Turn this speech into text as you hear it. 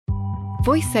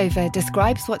VoiceOver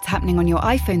describes what's happening on your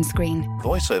iPhone screen.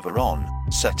 VoiceOver on,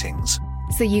 settings.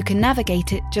 So you can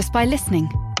navigate it just by listening.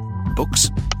 Books,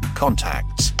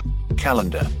 contacts,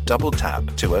 calendar, double tap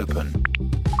to open.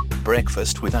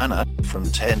 Breakfast with Anna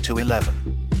from 10 to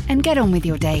 11. And get on with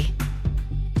your day.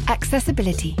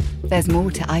 Accessibility. There's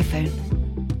more to iPhone.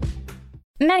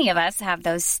 Many of us have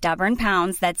those stubborn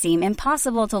pounds that seem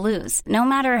impossible to lose, no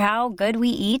matter how good we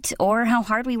eat or how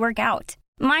hard we work out.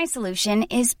 My solution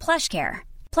is PlushCare.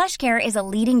 PlushCare is a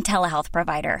leading telehealth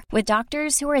provider with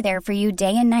doctors who are there for you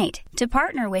day and night to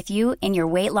partner with you in your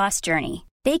weight loss journey.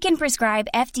 They can prescribe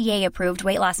FDA-approved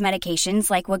weight loss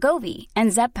medications like Wegovy and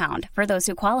Zepbound for those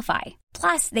who qualify.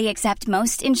 Plus, they accept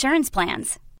most insurance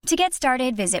plans. To get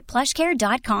started, visit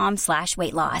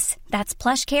plushcare.com/weightloss. That's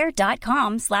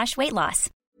plushcare.com/weightloss.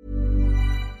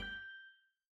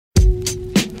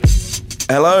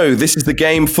 Hello, this is the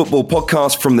Game Football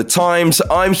Podcast from The Times.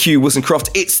 I'm Hugh Woozencroft.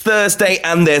 It's Thursday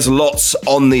and there's lots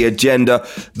on the agenda.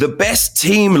 The best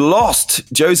team lost.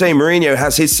 Jose Mourinho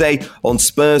has his say on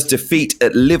Spurs' defeat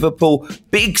at Liverpool.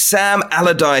 Big Sam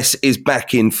Allardyce is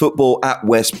back in football at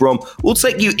West Brom. We'll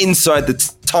take you inside the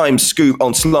Times scoop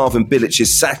on Slaven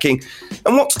Bilic's sacking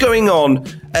and what's going on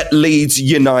at Leeds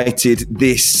United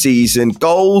this season.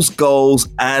 Goals,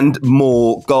 and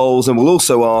more goals. And we'll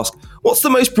also ask, what's the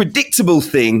most predictable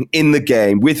thing in the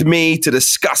game? With me to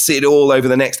discuss it all over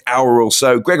the next hour or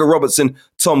so, Gregor Robertson,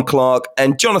 Tom Clark,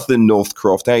 and Jonathan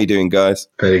Northcroft. How are you doing, guys?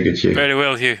 Very good, Hugh. Very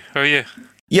well, Hugh. How are you?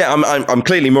 Yeah, I'm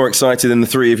clearly more excited than the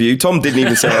three of you. Tom didn't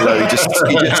even say hello.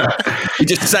 He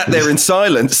just sat there in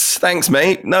silence. Thanks,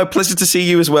 mate. No, pleasure to see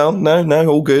you as well. No,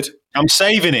 all good. I'm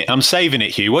saving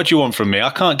it, Hugh. What do you want from me?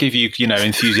 I can't give you,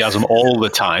 enthusiasm all the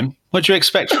time. What do you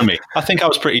expect from me? I think I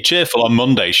was pretty cheerful on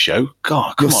Monday's show.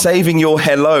 God, come on. You're saving your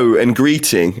hello and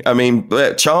greeting. I mean,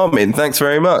 charming. Thanks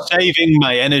very much. Saving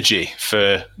my energy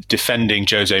for defending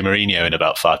Jose Mourinho in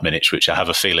about 5 minutes, which I have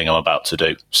a feeling I'm about to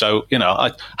do. So,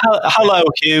 hello,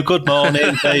 Hugh. Good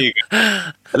morning. There you go.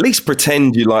 At least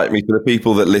pretend you like me for the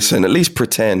people that listen. At least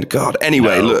pretend. God.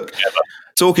 Anyway, look. Never.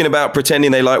 Talking about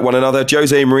pretending they like one another,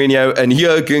 Jose Mourinho and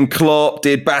Jurgen Klopp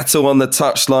did battle on the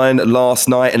touchline last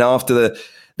night. And after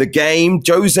the game,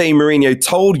 Jose Mourinho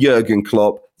told Jurgen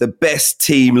Klopp the best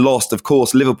team lost. Of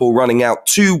course, Liverpool running out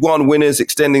 2-1 winners,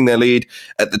 extending their lead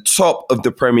at the top of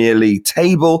the Premier League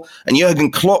table. And Jurgen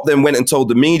Klopp then went and told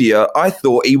the media, I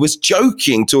thought he was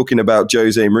joking talking about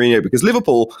Jose Mourinho because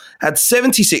Liverpool had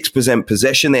 76%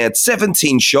 possession. They had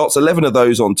 17 shots, 11 of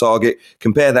those on target.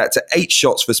 Compare that to 8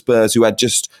 shots for Spurs, who had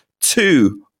just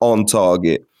 2 on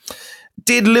target.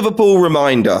 Did Liverpool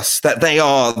remind us that they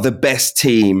are the best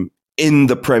team in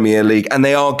the Premier League, and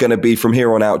they are going to be from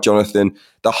here on out, Jonathan,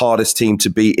 the hardest team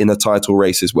to beat in a title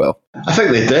race as well? I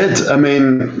think they did. I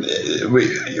mean,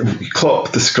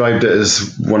 Klopp described it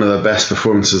as one of the best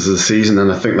performances of the season,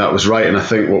 and I think that was right. And I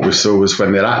think what we saw was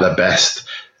when they're at their best,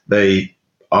 they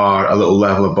are a little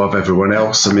level above everyone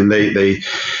else. I mean, they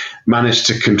managed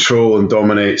to control and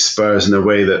dominate Spurs in a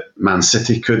way that Man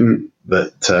City couldn't,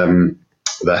 that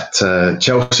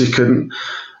Chelsea couldn't.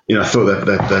 I thought that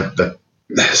the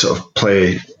sort of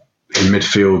play in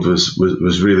midfield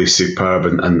was really superb,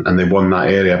 and they won that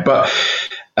area. But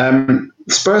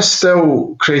Spurs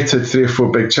still created 3 or 4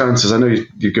 big chances. I know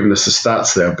you've given us the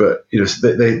stats there, but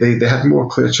they had more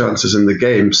clear chances in the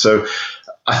game. So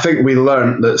I think we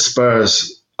learned that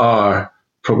Spurs are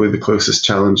probably the closest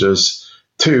challengers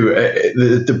to.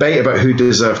 The debate about who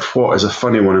deserved what is a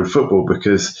funny one in football,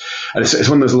 because it's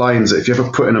one of those lines that if you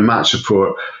ever put in a match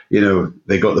report,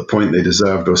 they got the point they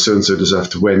deserved or so-and-so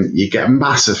deserved to win, you get a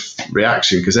massive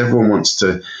reaction because everyone wants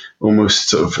to almost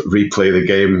sort of replay the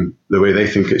game the way they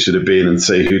think it should have been and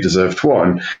say who deserved what.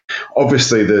 And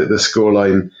obviously the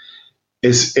scoreline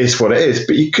is what it is,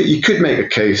 but you could make a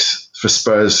case for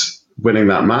Spurs winning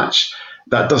that match.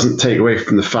 That doesn't take away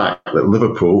from the fact that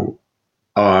Liverpool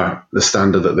are the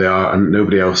standard that they are, and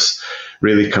nobody else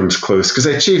really comes close, because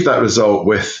they achieved that result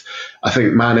with, I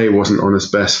think Mane wasn't on his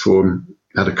best form,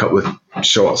 had a couple of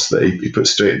shots that he put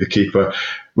straight at the keeper.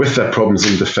 With their problems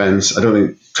in defence, I don't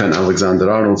think Trent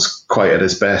Alexander-Arnold's quite at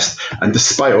his best, and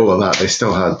despite all of that, they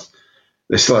still had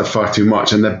far too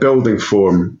much, and they're building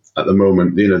form at the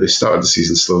moment. They started the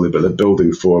season slowly, but they're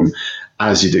building form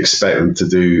as you'd expect them to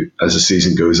do as the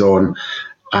season goes on.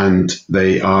 And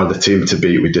they are the team to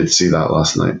beat. We did see that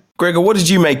last night. Gregor, what did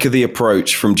you make of the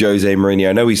approach from Jose Mourinho?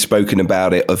 I know he's spoken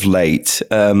about it of late.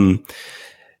 For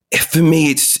me,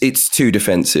 it's too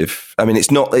defensive. I mean, it's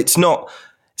not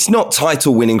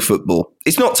title winning football.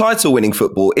 It's not title winning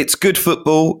football. It's good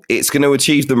football. It's going to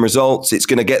achieve them results. It's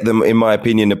going to get them, in my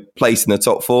opinion, a place in the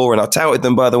top 4. And I touted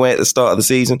them, by the way, at the start of the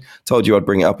season. Told you I'd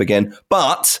bring it up again.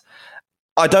 But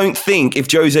I don't think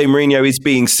if Jose Mourinho is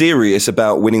being serious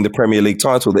about winning the Premier League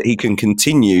title that he can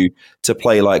continue to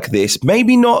play like this.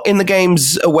 Maybe not in the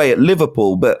games away at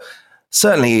Liverpool, but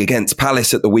certainly against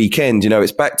Palace at the weekend.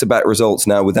 It's back-to-back results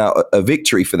now without a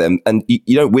victory for them, and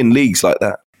you don't win leagues like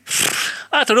that.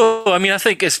 I don't know. I mean, I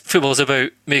think football's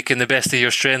about making the best of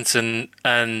your strengths and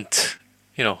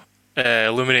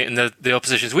illuminating the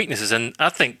opposition's weaknesses. And I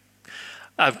think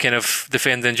I'm kind of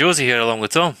defending Josie here along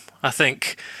with Tom. I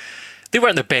think they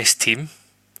weren't the best team.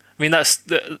 I mean,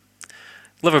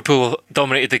 Liverpool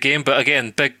dominated the game, but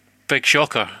again, big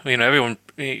shocker. Everyone.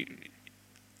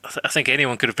 I think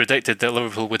anyone could have predicted that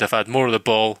Liverpool would have had more of the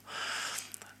ball.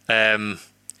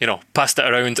 Passed it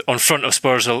around on front of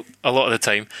Spurs a lot of the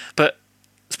time, but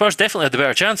Spurs definitely had the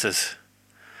better chances.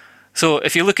 So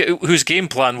if you look at whose game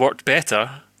plan worked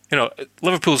better,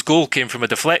 Liverpool's goal came from a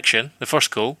deflection, the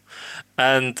first goal,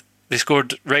 and they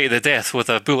scored right at the death with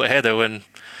a bullet header when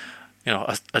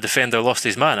a defender lost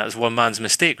his man. That was one man's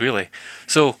mistake, really.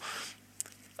 So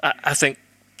I think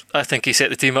he set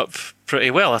the team up pretty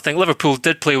well. I think Liverpool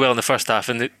did play well in the first half,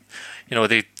 and they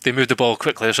moved the ball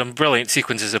quickly. There's some brilliant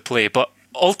sequences of play, but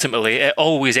ultimately it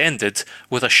always ended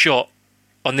with a shot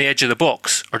on the edge of the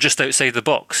box or just outside the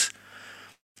box.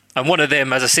 And one of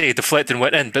them, as I say, deflected and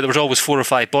went in, but there was always 4 or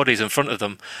 5 bodies in front of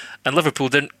them. And Liverpool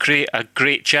didn't create a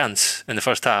great chance in the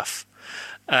first half.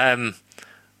 And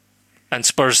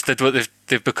Spurs did what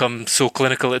they've become so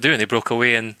clinical at doing. They broke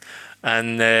away and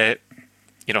there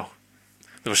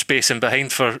was space in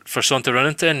behind for Son to run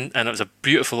into, and it was a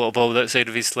beautiful little ball outside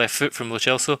of his left foot from Lo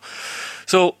Celso.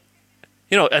 So,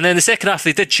 and then the second half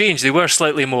they did change. They were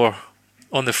slightly more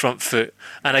on the front foot.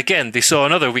 And again, they saw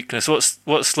another weakness. What's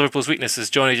Liverpool's weakness, as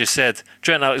Johnny just said?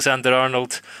 Trent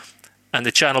Alexander-Arnold and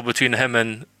the channel between him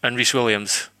and Rhys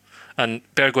Williams. And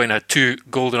Bergwijn had 2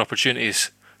 golden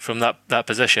opportunities from that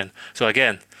position. So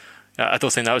again, I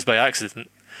don't think that was by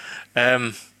accident. Maybe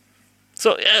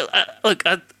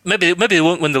they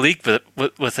won't win the league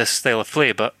with this style of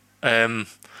play, but I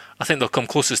think they'll come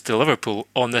closest to Liverpool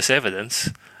on this evidence.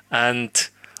 And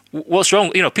what's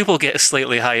wrong? People get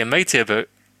slightly high and mighty about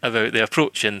the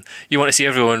approach, and you want to see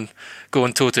everyone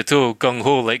going toe to toe, gung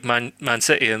ho like Man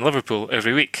City and Liverpool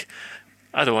every week.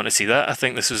 I don't want to see that. I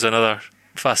think this was another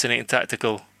fascinating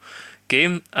tactical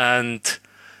game, and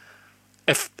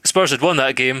if Spurs had won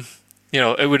that game,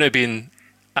 it wouldn't have been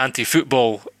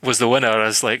anti-football was the winner,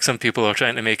 as like some people are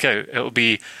trying to make out. It would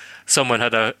be someone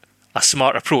had a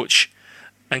smart approach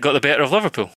and got the better of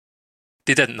Liverpool.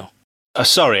 They didn't, though.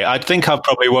 Sorry, I think I've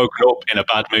probably woken up in a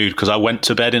bad mood because I went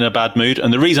to bed in a bad mood.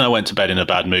 And the reason I went to bed in a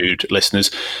bad mood,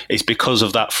 listeners, is because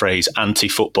of that phrase,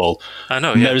 anti-football. I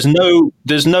know, yeah.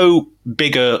 There's no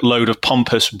bigger load of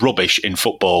pompous rubbish in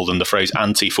football than the phrase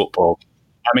anti-football.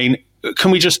 I mean,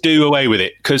 can we just do away with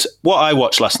it? Because what I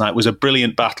watched last night was a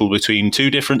brilliant battle between 2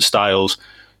 different styles,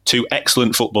 2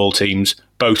 excellent football teams,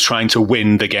 both trying to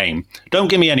win the game. Don't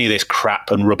give me any of this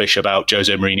crap and rubbish about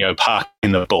Jose Mourinho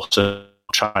parking the bus and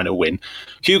trying to win.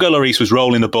 Hugo Lloris was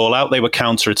rolling the ball out. They were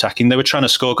counter-attacking. They were trying to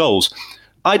score goals.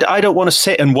 I don't want to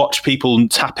sit and watch people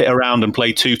and tap it around and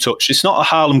play 2-touch. It's not a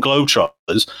Harlem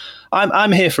Globetrotters.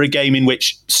 I'm here for a game in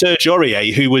which Serge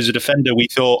Aurier, who was a defender we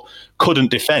thought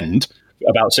couldn't defend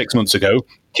about 6 months ago,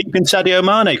 keeping Sadio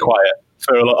Mane quiet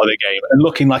for a lot of the game and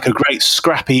looking like a great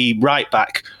scrappy right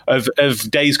back of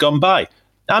days gone by.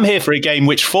 I'm here for a game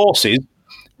which forces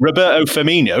Roberto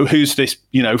Firmino, who's this,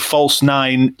 false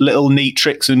 9, little neat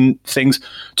tricks and things,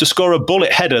 to score a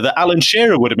bullet header that Alan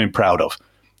Shearer would have been proud of.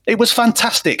 It was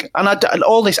fantastic. And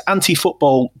all this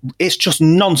anti-football, it's just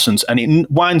nonsense and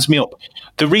it winds me up.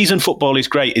 The reason football is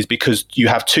great is because you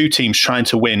have 2 teams trying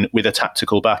to win with a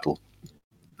tactical battle.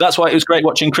 That's why it was great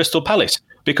watching Crystal Palace,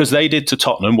 because they did to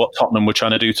Tottenham what Tottenham were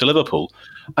trying to do to Liverpool.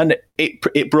 And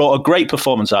it brought a great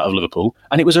performance out of Liverpool,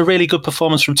 and it was a really good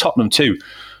performance from Tottenham too.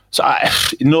 So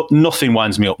nothing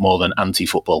winds me up more than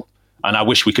anti-football, and I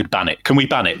wish we could ban it. Can we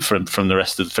ban it from the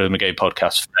rest of the Film Game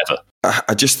podcast forever?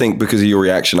 I just think because of your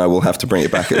reaction, I will have to bring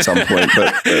it back at some point.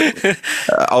 But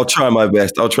I'll try my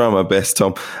best.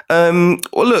 Tom.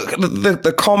 Well, look,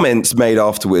 the comments made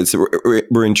afterwards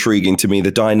were intriguing to me. The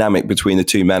dynamic between the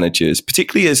 2 managers,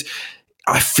 particularly as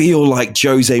I feel like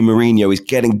Jose Mourinho is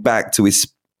getting back to his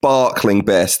sparkling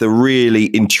best, the really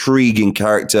intriguing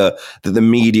character that the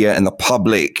media and the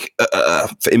public,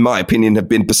 in my opinion, have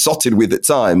been besotted with at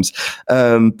times.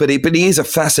 But he is a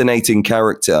fascinating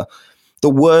character. The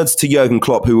words to Jurgen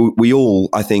Klopp, who we all,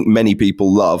 I think many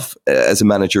people love as a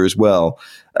manager as well,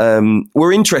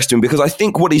 were interesting because I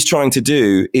think what he's trying to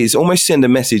do is almost send a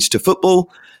message to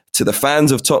football, to the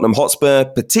fans of Tottenham Hotspur,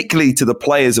 particularly to the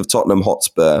players of Tottenham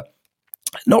Hotspur,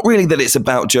 not really that it's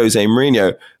about Jose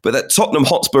Mourinho, but that Tottenham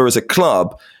Hotspur as a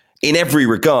club, in every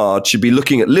regard, should be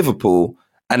looking at Liverpool,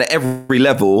 and at every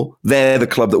level, they're the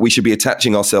club that we should be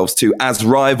attaching ourselves to as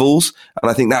rivals.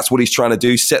 And I think that's what he's trying to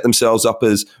do, set themselves up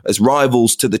as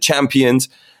rivals to the champions.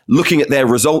 Looking at their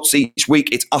results each week,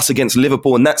 it's us against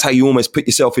Liverpool, and that's how you almost put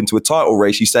yourself into a title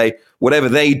race. You say, whatever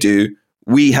they do,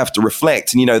 we have to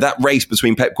reflect. And, that race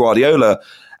between Pep Guardiola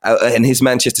and his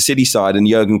Manchester City side and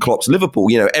Jurgen Klopp's Liverpool,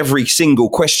 every single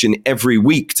question every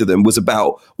week to them was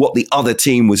about what the other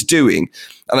team was doing.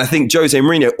 And I think Jose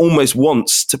Mourinho almost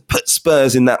wants to put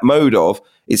Spurs in that mode of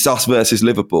it's us versus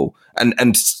Liverpool.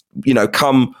 And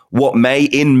come what may,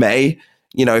 in May,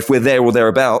 if we're there or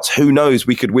thereabouts, who knows,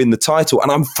 we could win the title.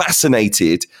 And I'm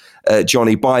fascinated,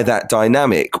 Johnny, by that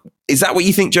dynamic. Is that what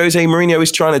you think Jose Mourinho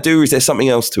is trying to do, or is there something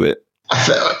else to it?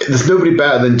 There's nobody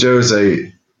better than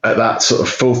Jose at that sort of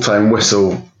full-time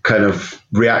whistle kind of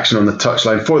reaction on the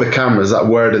touchline for the cameras, that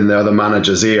word in the other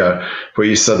manager's ear, where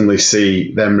you suddenly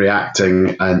see them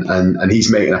reacting and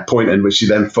he's making a point in which he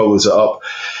then follows it up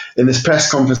in this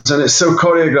press conference. And it's so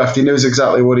choreographed. He knows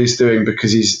exactly what he's doing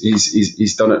because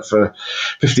he's done it for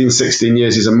 15, 16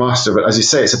 years. He's a master. But as you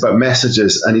say, it's about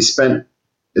messages. And he spent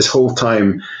his whole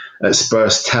time at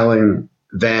Spurs telling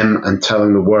them and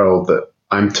telling the world that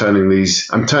I'm turning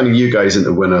you guys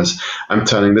into winners. I'm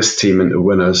turning this team into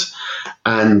winners.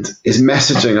 And his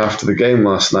messaging after the game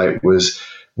last night was,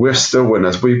 we're still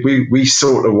winners. We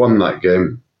sort of won that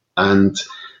game. And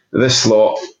this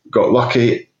lot got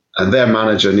lucky, and their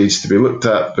manager needs to be looked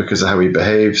at because of how he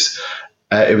behaves.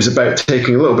 It was about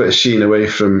taking a little bit of sheen away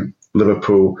from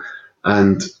Liverpool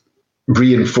and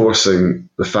reinforcing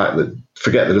the fact that,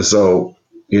 forget the result,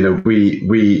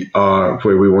 we are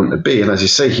where we want to be. And as you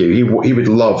say, Hugh, he would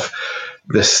love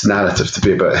this narrative to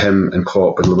be about him and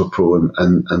Klopp and Liverpool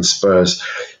and Spurs,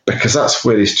 because that's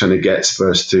where he's trying to get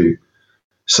Spurs to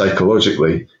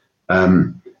psychologically.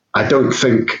 I don't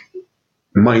think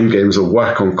mind games will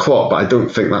work on Klopp, but I don't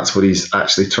think that's what he's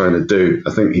actually trying to do.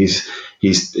 I think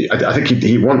I think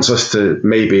he wants us to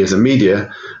maybe, as a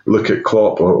media, look at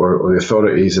Klopp or the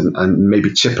authorities and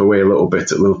maybe chip away a little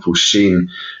bit at Liverpool's sheen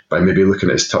by maybe looking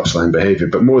at his touchline behaviour.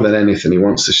 But more than anything, he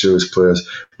wants to show his players,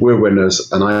 we're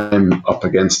winners, and I'm up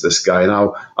against this guy, and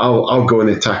I'll go in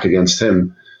the attack against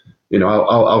him.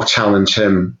 I'll challenge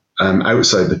him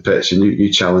outside the pitch, and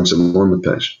you challenge him on the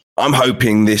pitch. I'm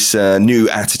hoping this new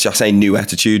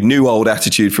attitude, new old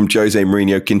attitude from Jose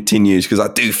Mourinho continues, because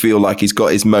I do feel like he's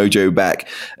got his mojo back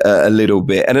a little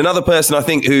bit. And another person I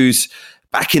think who's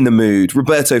back in the mood,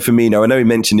 Roberto Firmino. I know he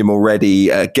mentioned him already,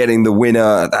 getting the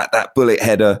winner, that bullet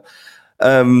header.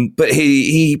 But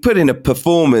he put in a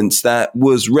performance that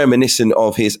was reminiscent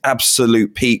of his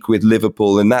absolute peak with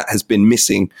Liverpool, and that has been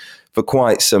missing for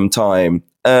quite some time.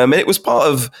 And it was part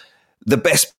of the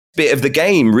best bit of the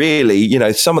game,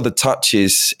 really. Some of the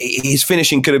touches, his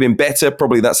finishing could have been better.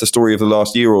 Probably that's the story of the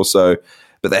last year or so.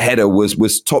 But the header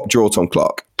was top draw, Tom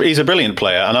Clark. But he's a brilliant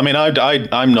player. And I mean,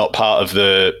 I'm not part of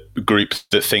the group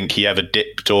that think he ever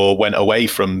dipped or went away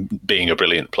from being a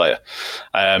brilliant player.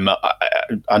 I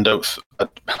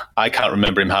can't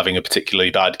remember him having a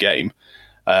particularly bad game.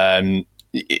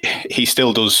 He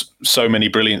still does so many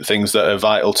brilliant things that are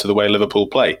vital to the way Liverpool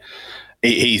play.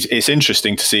 It's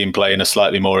interesting to see him play in a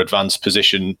slightly more advanced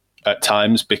position at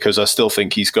times, because I still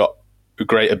think he's got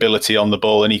great ability on the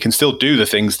ball, and he can still do the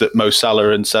things that Mo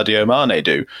Salah and Sadio Mane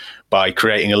do by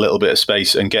creating a little bit of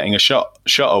space and getting a shot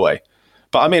away.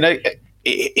 But I mean,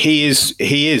 he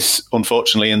is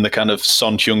unfortunately in the kind of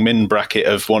Son Heung-min bracket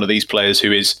of one of these players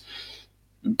who is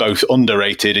both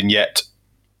underrated and yet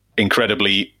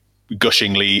incredibly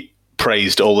gushingly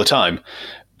praised all the time.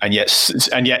 And yet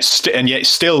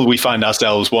still we find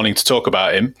ourselves wanting to talk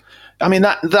about him. I mean,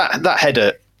 that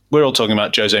header, we're all talking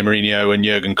about Jose Mourinho and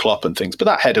Jurgen Klopp and things, but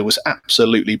that header was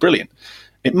absolutely brilliant.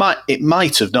 It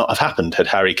might have not have happened had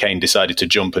Harry Kane decided to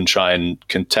jump and try and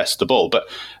contest the ball. But,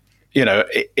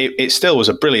 it still was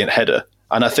a brilliant header.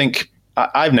 And I think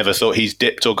I've never thought he's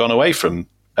dipped or gone away from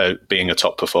being a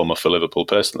top performer for Liverpool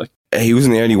personally. He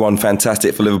wasn't the only one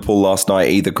fantastic for Liverpool last night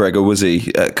either, Gregor, was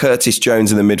he? Curtis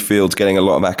Jones in the midfield getting a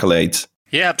lot of accolades.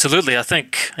 Yeah, absolutely. I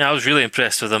think I was really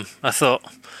impressed with him. I thought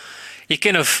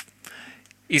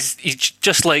he's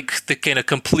just like the kind of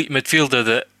complete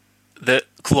midfielder that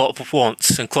Klopp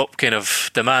wants and Klopp kind of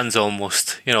demands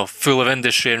almost, full of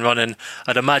industry and running.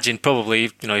 I'd imagine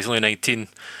probably, he's only 19,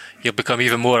 he'll become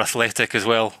even more athletic as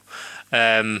well.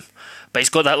 But he's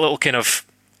got that little kind of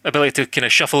ability to kind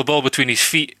of shuffle the ball between his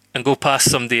feet and go past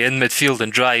somebody in midfield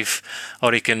and drive,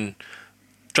 or he can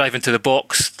drive into the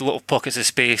box, the little pockets of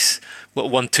space, little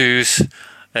 1-2s.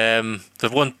 The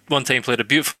one time played a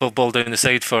beautiful ball down the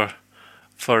side for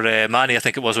Manny, I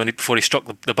think it was, before he struck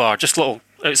the bar, just a little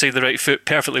outside the right foot,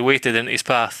 perfectly weighted into his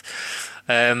path.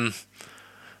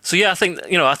 So yeah, I think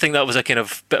that was a kind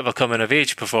of bit of a coming of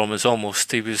age performance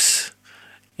almost. He was,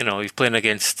 he was playing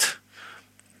against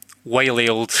wily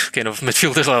old kind of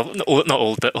midfielders. Well, not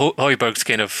old, but Højbjerg's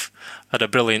kind of had a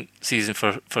brilliant season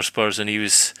for Spurs, and he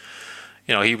was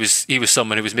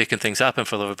someone who was making things happen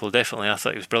for Liverpool. Definitely, I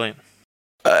thought he was brilliant.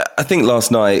 I think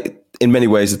last night, in many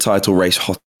ways, the title race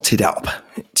hotted up,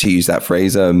 to use that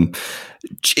phrase.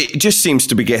 It just seems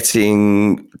to be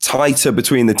getting tighter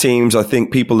between the teams. I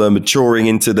think people are maturing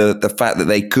into the fact that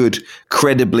they could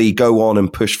credibly go on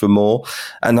and push for more.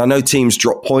 And I know teams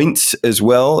drop points as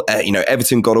well.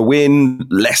 Everton got a win.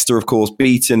 Leicester, of course,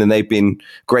 beaten, and they've been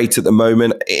great at the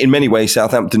moment. In many ways,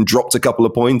 Southampton dropped a couple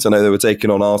of points. I know they were taking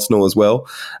on Arsenal as well.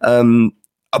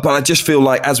 But I just feel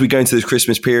like as we go into this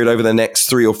Christmas period over the next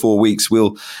 3 or 4 weeks,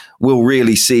 we'll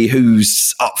really see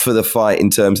who's up for the fight in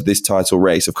terms of this title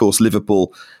race. Of course,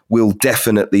 Liverpool will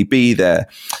definitely be there.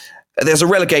 There's a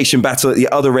relegation battle at the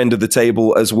other end of the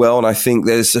table as well. And I think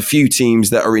there's a few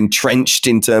teams that are entrenched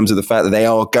in terms of the fact that they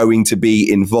are going to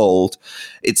be involved.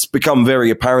 It's become very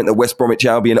apparent that West Bromwich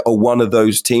Albion are one of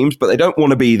those teams, but they don't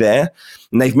want to be there.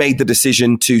 And they've made the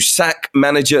decision to sack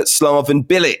manager Slaven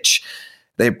Bilic.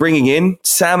 They're bringing in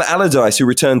Sam Allardyce, who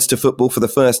returns to football for the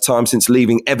first time since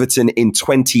leaving Everton in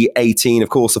 2018. Of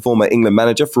course, the former England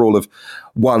manager for all of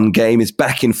one game is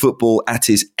back in football at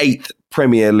his 8th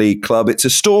Premier League club. It's a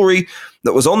story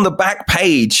that was on the back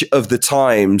page of the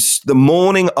Times the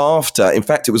morning after. In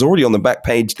fact, it was already on the back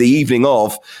page the evening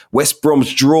of West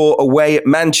Brom's draw away at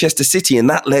Manchester City. And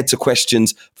that led to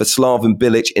questions for Slaven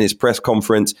Bilic in his press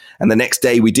conference. And the next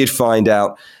day, we did find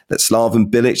out that Slaven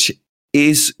Bilic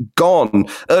is gone.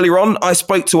 Earlier on, I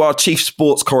spoke to our chief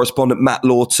sports correspondent, Matt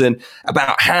Lawton,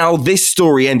 about how this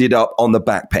story ended up on the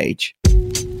back page.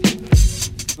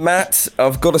 Matt,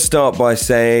 I've got to start by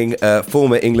saying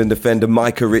former England defender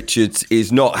Micah Richards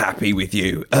is not happy with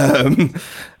you.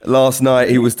 Last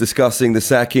night, he was discussing the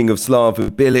sacking of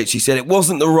Slaven Bilic. He said it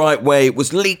wasn't the right way. It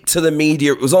was leaked to the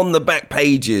media. It was on the back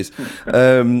pages.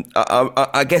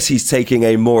 I guess he's taking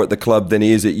aim more at the club than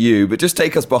he is at you. But just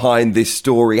take us behind this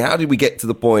story. How did we get to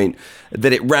the point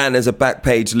that it ran as a back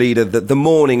page leader the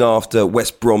morning after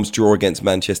West Brom's draw against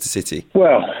Manchester City?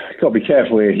 Well, got to be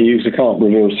careful here, Hughes. I can't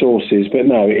reveal sources. But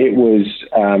no, it was...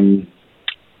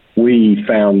 we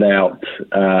found out...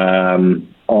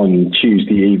 on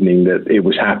Tuesday evening that it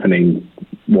was happening,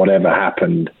 whatever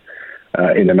happened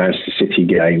in the Manchester City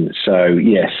game. So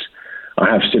yes, I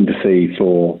have sympathy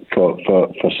for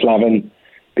Slaven,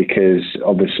 because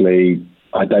obviously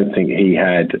I don't think he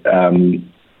had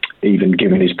even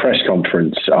given his press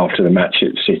conference after the match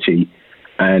at City,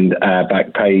 and our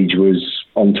back page was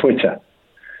on Twitter.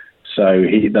 So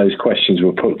those questions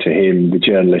were put to him. The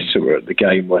journalists that were at the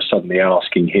game were suddenly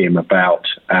asking him about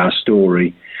our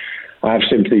story. I have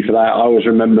sympathy for that. I always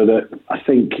remember that I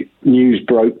think news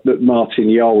broke that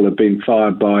Martin Jol had been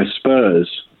fired by Spurs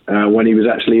when he was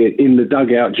actually in the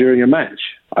dugout during a match.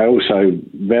 I also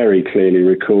very clearly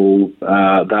recall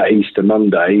that Easter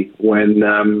Monday when,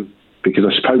 because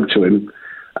I spoke to him,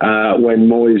 when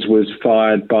Moyes was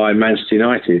fired by Manchester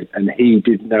United, and he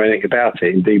didn't know anything about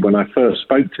it. Indeed, when I first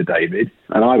spoke to David,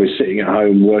 and I was sitting at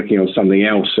home working on something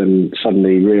else, and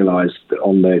suddenly realised that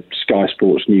on the Sky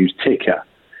Sports News ticker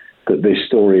that this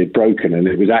story had broken, and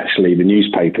it was actually the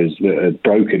newspapers that had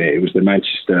broken it. It was the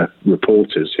Manchester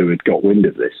reporters who had got wind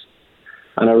of this.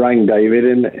 And I rang David,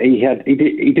 and he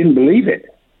didn't believe it.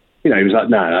 He was like,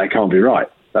 no, that can't be right.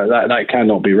 That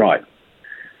cannot be right.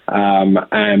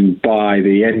 And by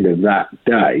the end of that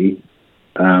day,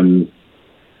 and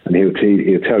he'll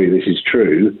tell you this is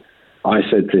true, I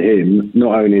said to him,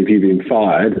 not only have you been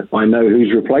fired, I know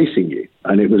who's replacing you.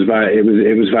 And it was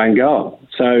Van Gaal.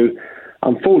 So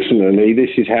unfortunately,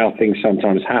 this is how things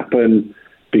sometimes happen,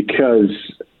 because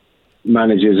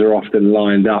managers are often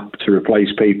lined up to replace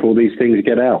people. These things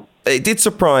get out. It did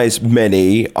surprise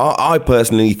many. I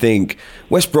personally think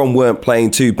West Brom weren't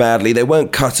playing too badly. They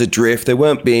weren't cut adrift. They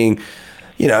weren't being,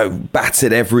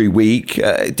 battered every week.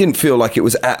 It didn't feel like it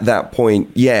was at that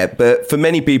point yet. But for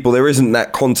many people, there isn't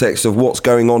that context of what's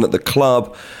going on at the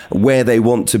club, where they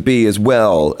want to be as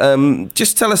well.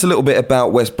 Just tell us a little bit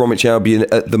about West Bromwich Albion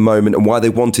at the moment and why they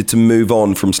wanted to move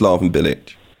on from Slaven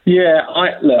Bilic. Yeah,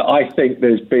 I think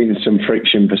there's been some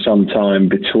friction for some time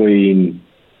between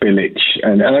Bilic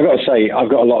and I've got to say, I've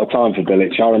got a lot of time for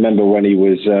Bilic. I remember when he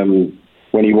was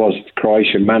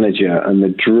Croatian manager, and the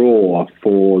draw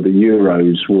for the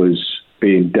Euros was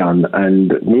being done,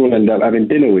 and we all ended up having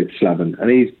dinner with Slaven, and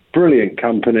he's brilliant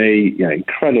company,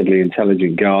 incredibly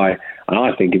intelligent guy, and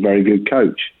I think a very good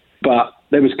coach. But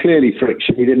there was clearly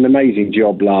friction. He did an amazing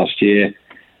job last year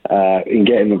in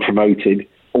getting them promoted,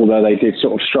 although they did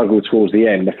sort of struggle towards the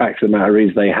end. The fact of the matter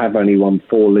is they have only won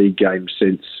 4 league games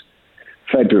since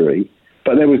February.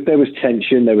 But there was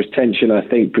tension. There was tension, I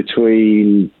think,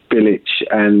 between Bilic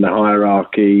and the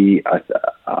hierarchy.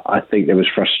 I think there was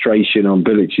frustration on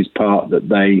Bilic's part that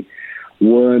they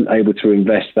weren't able to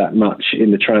invest that much in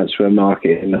the transfer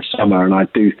market in the summer. And I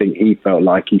do think he felt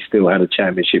like he still had a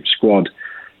championship squad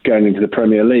going into the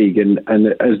Premier League. And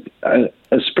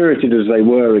as spirited as they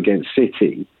were against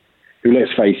City, who,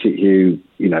 let's face it, you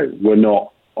know, were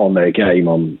not on their game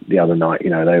on the other night.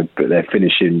 You know, their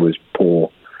finishing was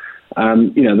poor.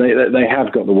 You know, they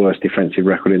have got the worst defensive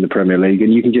record in the Premier League,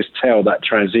 and you can just tell that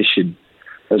transition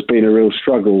has been a real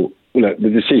struggle. You know, the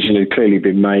decision had clearly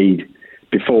been made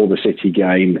before the City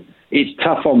game. It's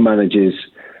tough on managers,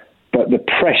 but the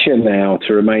pressure now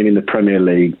to remain in the Premier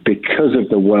League because of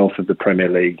the wealth of the Premier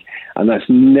League, and that's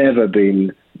never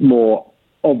been more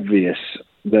obvious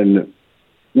than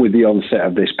with the onset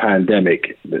of this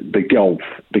pandemic, the gulf,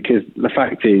 because the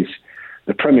fact is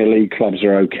the Premier League clubs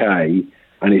are okay,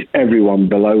 and it's everyone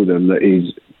below them that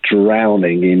is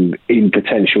drowning in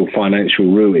potential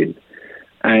financial ruin.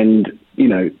 And, you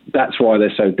know, that's why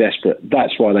they're so desperate.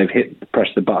 That's why they've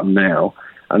pressed the button now.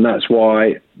 And that's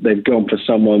why they've gone for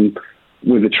someone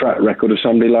with a track record of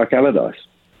somebody like Allardyce.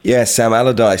 Yeah, Sam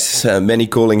Allardyce, many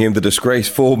calling him the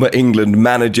disgraced former England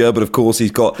manager, but of course he's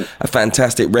got a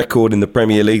fantastic record in the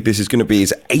Premier League. This is going to be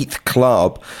his 8th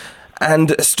club.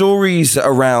 And stories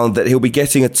around that he'll be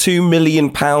getting a £2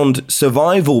 million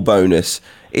survival bonus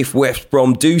if West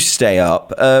Brom do stay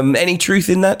up. Any truth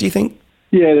in that, do you think?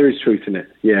 Yeah, there is truth in it.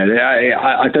 Yeah,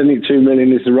 I don't think 2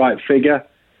 million is the right figure.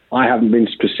 I haven't been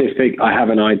specific. I have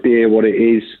an idea what it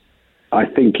is. I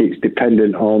think it's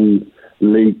dependent on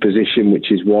league position,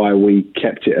 which is why we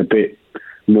kept it a bit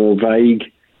more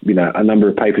vague. You know, a number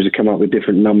of papers have come up with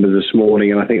different numbers this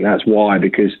morning, and I think that's why,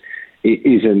 because it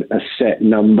isn't a set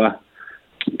number.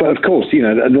 But of course, you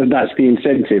know, that's the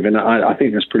incentive, and I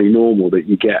think that's pretty normal that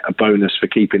you get a bonus for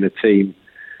keeping a team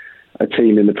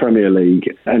in the Premier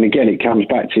League. And again, it comes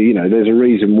back to, you know, there's a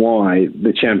reason why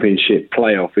the Championship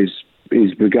playoff is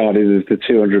regarded as the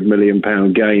 £200 million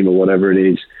game or whatever it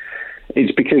is.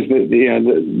 It's because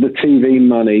the TV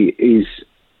money is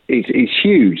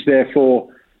huge. Therefore,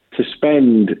 to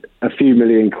spend a few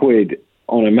million quid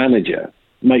on a manager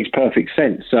makes perfect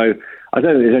sense. So I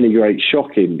don't think there's any great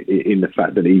shock in the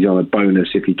fact that he's on a bonus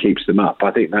if he keeps them up.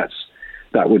 I think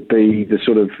that would be the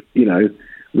sort of, you know,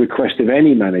 request of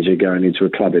any manager going into a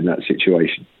club in that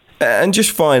situation. And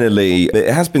just finally,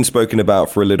 it has been spoken about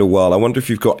for a little while. I wonder if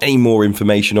you've got any more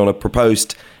information on a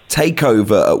proposed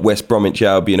takeover at West Bromwich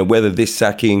Albion and whether this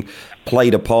sacking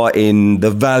played a part in the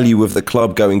value of the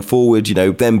club going forward, you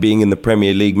know, them being in the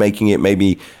Premier League, making it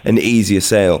maybe an easier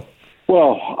sale.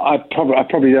 Well, I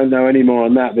probably don't know any more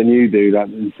on that than you do. Like,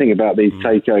 the thing about these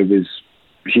takeovers,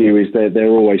 Hugh, is they're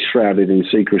always shrouded in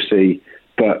secrecy.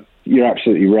 But you're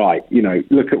absolutely right. You know,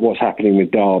 look at what's happening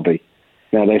with Derby.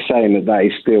 Now, they're saying that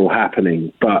is still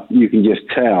happening, but you can just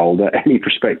tell that any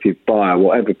prospective buyer,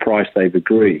 whatever price they've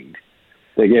agreed,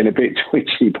 they're getting a bit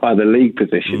twitchy by the league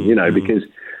position, you know, because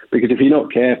if you're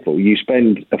not careful, you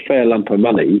spend a fair lump of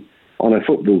money on a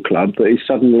football club that is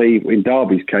suddenly, in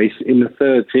Derby's case, in the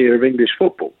 3rd tier of English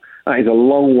football. That is a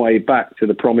long way back to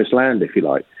the promised land, if you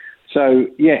like. So,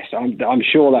 yes, I'm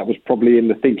sure that was probably in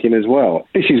the thinking as well.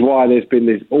 This is why there's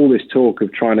been all this talk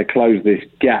of trying to close this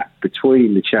gap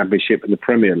between the Championship and the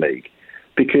Premier League,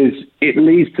 because it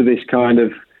leads to this kind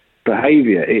of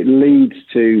behaviour. It leads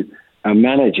to a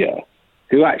manager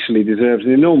who actually deserves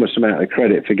an enormous amount of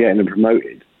credit for getting them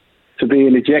promoted to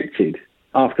being ejected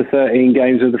after 13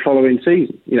 games of the following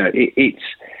season. You know, it's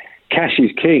cash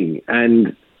is king,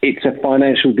 and it's a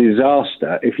financial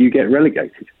disaster if you get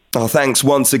relegated. Oh, thanks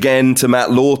once again to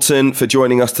Matt Lawton for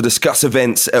joining us to discuss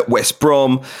events at West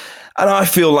Brom. And I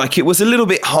feel like it was a little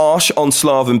bit harsh on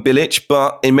Slaven Bilic,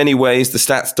 but in many ways the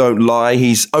stats don't lie.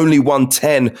 He's only won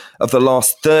 10 of the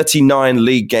last 39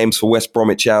 league games for West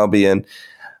Bromwich Albion.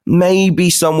 Maybe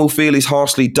some will feel he's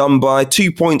harshly done by.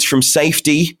 2 points from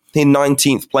safety in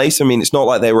 19th place. I mean, it's not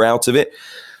like they were out of it.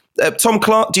 Tom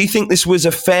Clark, do you think this was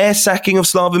a fair sacking of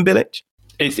Slaven Bilic?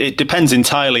 It depends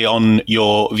entirely on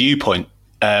your viewpoint.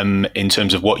 In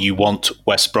terms of what you want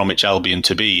West Bromwich Albion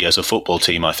to be as a football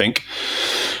team, I think,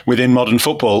 within modern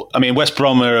football. I mean, West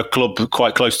Brom are a club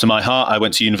quite close to my heart. I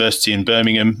went to university in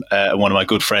Birmingham. One of my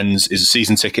good friends is a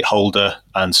season ticket holder,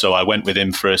 and so I went with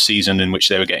him for a season in which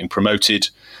they were getting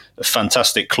promoted. A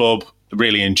fantastic club,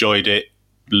 really enjoyed it.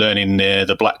 learning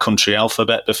the Black Country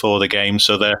alphabet before the game.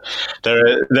 So they're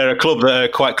a club that are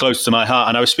quite close to my heart.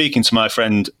 And I was speaking to my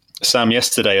friend Sam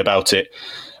yesterday about it.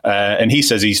 And he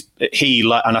says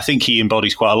and I think he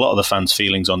embodies quite a lot of the fans'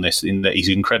 feelings on this, in that he's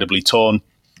incredibly torn.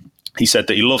 He said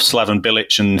that he loves Slaven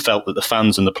Bilic and felt that the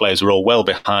fans and the players were all well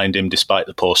behind him despite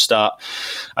the poor start.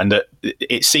 And that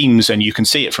it seems, and you can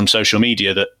see it from social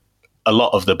media, that a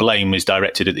lot of the blame is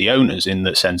directed at the owners, in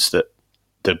the sense that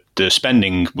the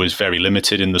spending was very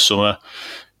limited in the summer.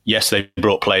 Yes, they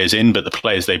brought players in, but the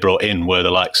players they brought in were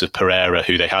the likes of Pereira,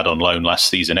 who they had on loan last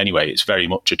season anyway. It's very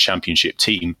much a championship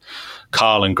team.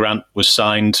 Karlan Grant was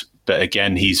signed, but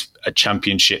again, he's a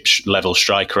championship level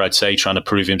striker, I'd say, trying to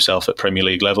prove himself at Premier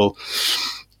League level.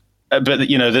 But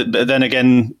then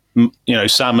again,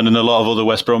 Sam and a lot of other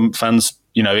West Brom fans,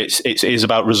 it is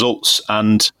about results,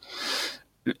 and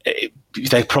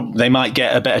they might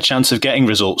get a better chance of getting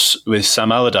results with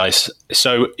Sam Allardyce.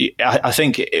 So I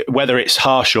think whether it's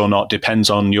harsh or not depends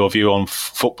on your view on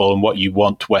football and what you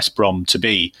want West Brom to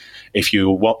be. If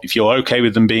you're okay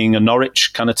with them being a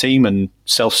Norwich kind of team and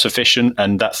self-sufficient,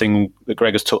 and that thing that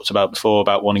Greg has talked about before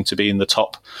about wanting to be in the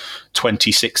top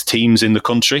 26 teams in the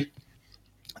country,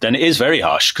 then it is very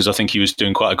harsh, because I think he was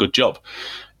doing quite a good job.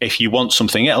 If you want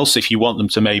something else, if you want them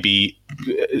to maybe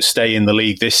stay in the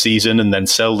league this season and then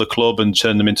sell the club and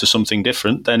turn them into something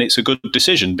different, then it's a good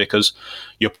decision, because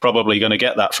you're probably going to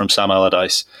get that from Sam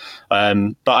Allardyce.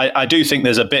 But I do think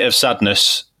there's a bit of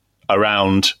sadness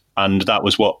around, and that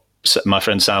was what my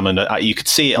friend Sam, and you could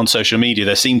see it on social media,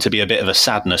 there seemed to be a bit of a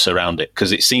sadness around it,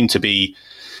 because it seemed to be,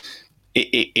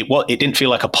 it didn't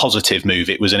feel like a positive move.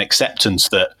 It was an acceptance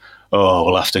that,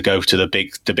 we'll have to go to the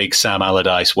big Sam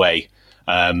Allardyce way.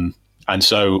 And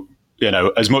so,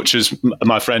 as much as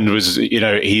my friend was,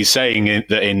 he's saying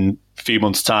that in a few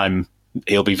months' time,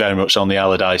 he'll be very much on the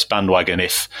Allardyce bandwagon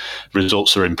if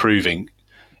results are improving.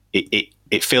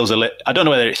 It feels I don't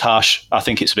know whether it's harsh. I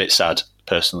think it's a bit sad,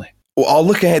 personally. Well, I'll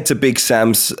look ahead to Big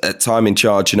Sam's time in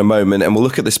charge in a moment, and we'll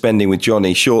look at the spending with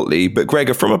Johnny shortly. But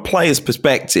Gregor, from a player's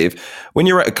perspective, when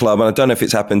you're at a club, and I don't know if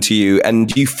it's happened to you,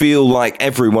 and you feel like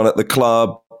everyone at the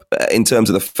club, in terms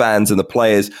of the fans and the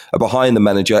players, are behind the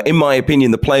manager. In my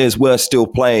opinion, the players were still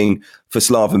playing for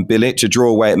Slaven Bilic. A draw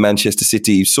away at Manchester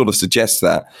City sort of suggests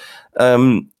that.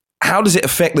 How does it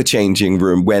affect the changing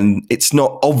room when it's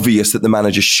not obvious that the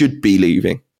manager should be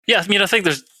leaving? Yeah, I think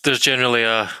there's generally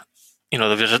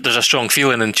there's a strong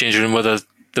feeling in the changing room whether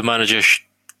the manager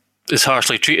is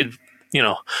harshly treated.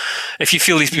 If you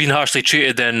feel he's been harshly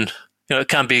treated, then it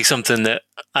can be something that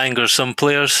angers some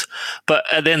players. But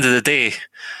at the end of the day,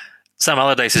 Sam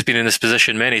Allardyce has been in this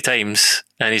position many times,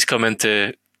 and he's come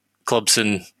into clubs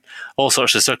in all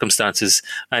sorts of circumstances,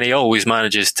 and he always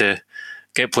manages to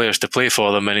get players to play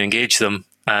for them and engage them,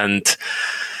 and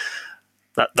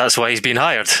that's why he's been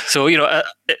hired. So,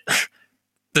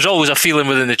 there's always a feeling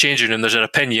within the changing room. There's an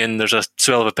opinion, there's a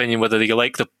swell of opinion, whether you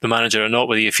like the manager or not,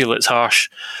 whether you feel it's harsh.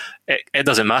 It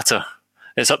doesn't matter.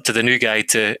 It's up to the new guy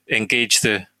to engage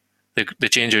the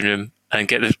changing room and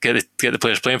get the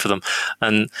players playing for them.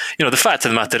 And the fact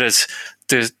of the matter is,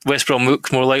 does West Brom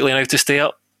look more likely now to stay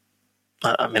up?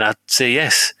 I'd say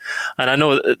yes. And I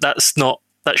know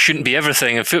that shouldn't be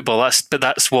everything in football. But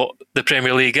that's what the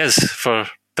Premier League is for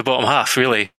the bottom half.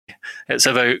 Really, it's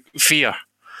about fear.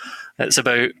 It's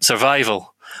about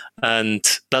survival, and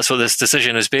that's what this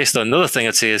decision is based on. Another thing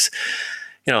I'd say is,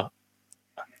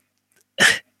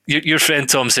 your friend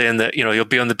Tom saying that you'll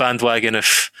be on the bandwagon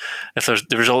if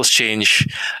the results change.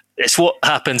 It's what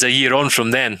happens a year on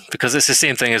from then, because it's the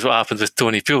same thing as what happened with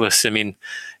Tony Pulis.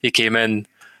 He came in,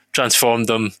 transformed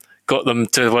them, got them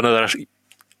to one of their,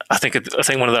 I think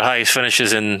one of their highest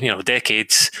finishes in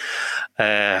decades,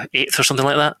 8th or something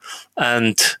like that,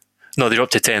 and no, they're up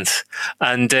to 10th,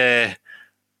 and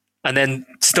then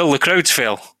still the crowds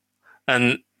fell,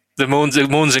 and the moans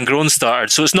and groans started.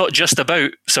 So it's not just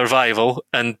about survival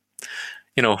and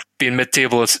being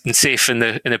mid-table and safe in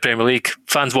the Premier League.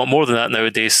 Fans want more than that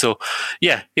nowadays. So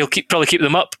yeah, he'll probably keep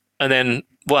them up, and then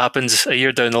what happens a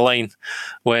year down the line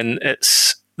when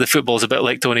the football's a bit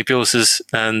like Tony Pulis's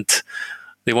and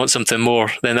they want something more,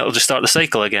 then it'll just start the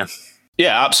cycle again.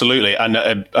 Yeah, absolutely.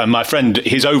 And my friend,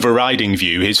 his overriding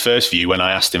view, his first view when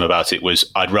I asked him about it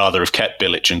was, I'd rather have kept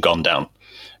Bilic and gone down,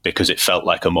 because it felt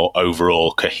like a more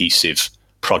overall cohesive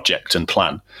project and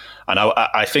plan. And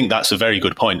I think that's a very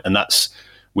good point. And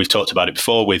we've talked about it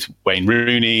before with Wayne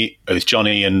Rooney, with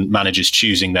Johnny, and managers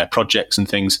choosing their projects and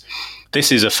things.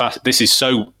 This is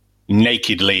so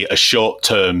nakedly a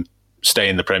short-term stay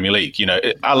in the Premier League.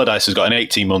 Allardyce has got an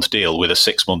 18-month deal with a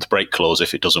 6-month break clause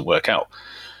if it doesn't work out.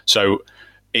 So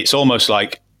it's almost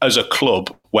like as a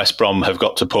club, West Brom have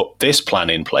got to put this plan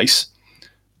in place.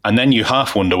 And then you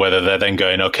half wonder whether they're then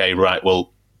going, okay, right,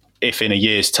 well, if in a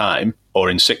year's time or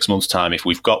in 6 months' time, if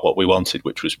we've got what we wanted,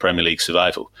 which was Premier League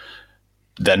survival,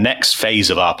 the next phase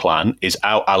of our plan is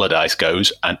out Allardyce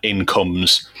goes and in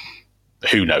comes,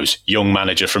 who knows, young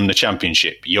manager from the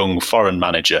Championship, young foreign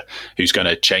manager who's going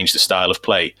to change the style of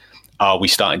play. Are we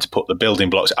starting to put the building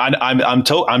blocks? I'm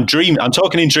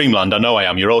talking in dreamland. I know I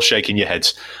am. You're all shaking your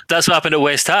heads. That's what happened at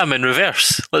West Ham in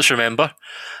reverse. Let's remember,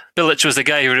 Bilic was the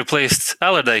guy who replaced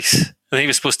Allardyce. I think he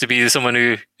was supposed to be someone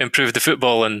who improved the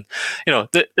football, and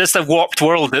that's the warped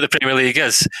world that the Premier League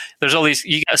is. There's all these,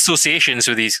 you get associations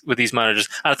with these managers,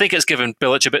 and I think it's given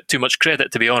Bilic a bit too much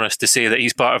credit, to be honest, to say that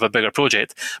he's part of a bigger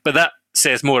project. But that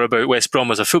says more about West Brom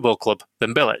as a football club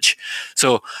than Bilic.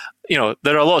 So,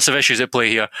 there are lots of issues at play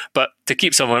here. But to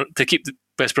keep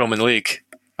West Brom in the league,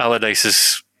 Allardyce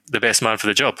is the best man for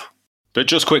the job. But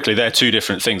just quickly, they're two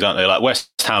different things, aren't they? Like West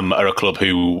Ham are a club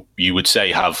who you would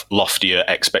say have loftier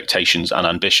expectations and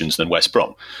ambitions than West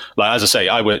Brom. Like, as I say,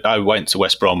 I went to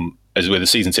West Brom with a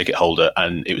season ticket holder,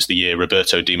 and it was the year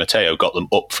Roberto Di Matteo got them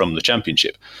up from the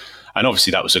Championship. And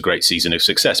obviously that was a great season of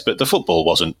success, but the football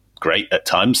wasn't great at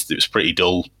times. It was pretty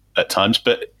dull at times,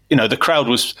 but the crowd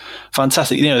was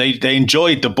fantastic. They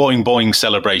enjoyed the boing boing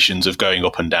celebrations of going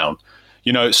up and down.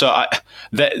 So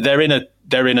they're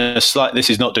in a slight. This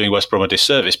is not doing West Brom a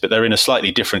disservice, but they're in a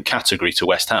slightly different category to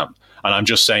West Ham. And I'm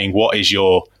just saying, what is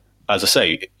your, as I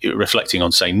say, reflecting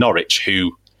on, say, Norwich,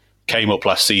 who came up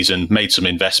last season, made some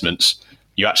investments.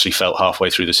 You actually felt halfway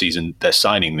through the season they're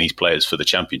signing these players for the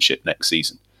Championship next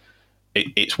season.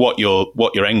 It's what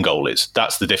your end goal is.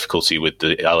 That's the difficulty with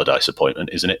the Allardyce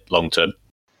appointment, isn't it? Long term.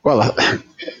 Well,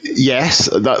 yes,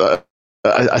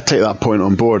 I take that point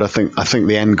on board. I think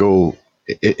the end goal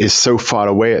is so far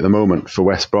away at the moment for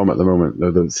West Brom at the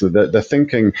moment. So they're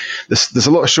thinking there's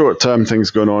a lot of short-term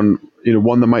things going on.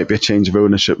 One, there might be a change of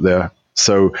ownership there.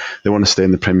 So they want to stay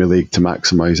in the Premier League to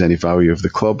maximise any value of the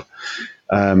club.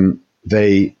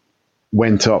 They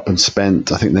went up and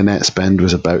spent, I think the net spend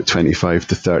was about 25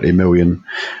 to 30 million,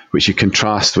 which you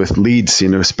contrast with Leeds,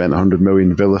 spent 100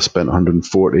 million, Villa spent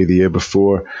 140 the year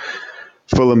before.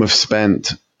 Fulham have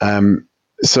spent...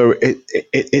 So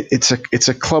it's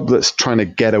a club that's trying to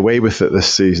get away with it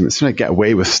this season. It's trying to get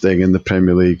away with staying in the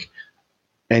Premier League.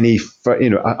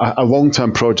 A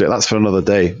long-term project, that's for another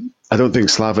day. I don't think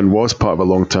Slaven was part of a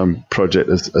long-term project,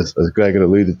 as Gregor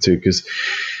alluded to, because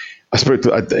I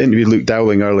interviewed Luke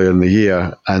Dowling earlier in the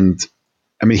year, and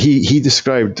he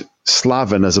described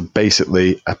Slaven as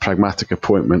basically a pragmatic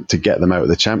appointment to get them out of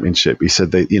the Championship. He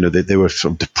said they were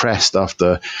sort of depressed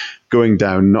after going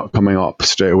down, not coming up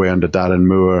straight away under Darren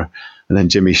Moore and then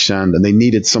Jimmy Shand, and they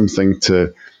needed something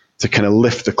to kind of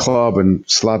lift the club, and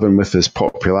Slaven, with his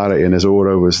popularity and his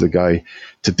aura, was the guy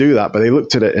to do that. But they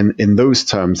looked at it in those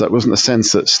terms. That wasn't a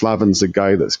sense that Slaven's the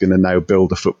guy that's going to now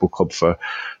build a football club for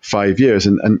 5 years.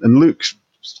 And Luke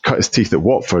cut his teeth at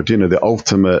Watford, the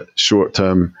ultimate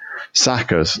short-term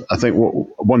sackers. I think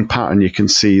one pattern you can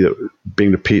see that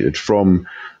being repeated from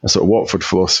a sort of Watford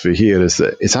philosophy here is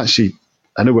that it's actually,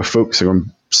 I know we're focusing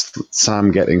on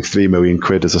Sam getting 3 million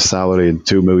quid as a salary and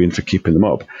 2 million for keeping them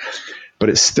up, but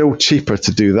it's still cheaper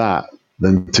to do that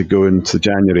than to go into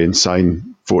January and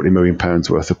sign £40 million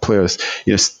worth of players.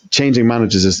 Changing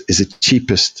managers is the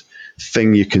cheapest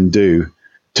thing you can do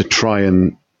to try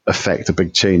and affect a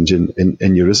big change in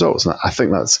your results. And I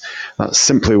think that's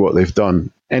simply what they've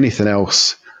done. Anything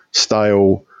else,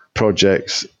 style,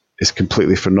 projects, is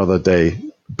completely for another day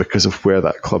because of where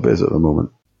that club is at the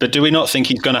moment. But do we not think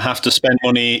he's going to have to spend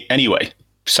money anyway?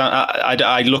 So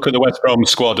I look at the West Brom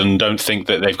squad and don't think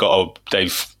that they've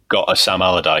got a Sam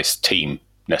Allardyce team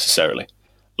necessarily.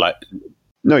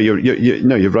 No,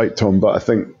 you're right, Tom. But I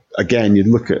think again, you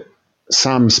look at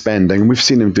Sam spending. We've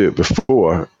seen him do it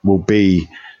before. Will be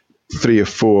 3 or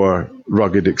 4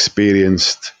 rugged,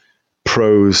 experienced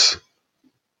pros.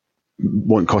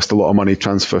 Won't cost a lot of money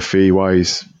transfer fee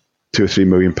wise, £2 or £3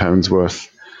 million worth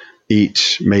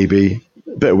each, maybe.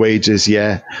 A bit of wages,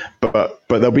 yeah, but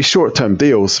there'll be short-term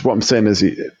deals. What I'm saying is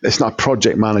it's not a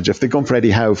project manager. If they'd gone for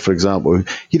Eddie Howe, for example,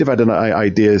 he'd have had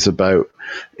ideas about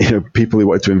people he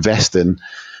wanted to invest in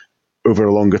over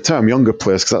a longer term, younger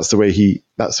players, because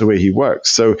that's the way he works.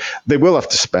 So they will have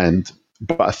to spend,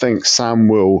 but I think Sam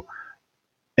will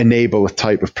enable a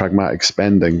type of pragmatic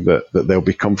spending that they'll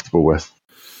be comfortable with.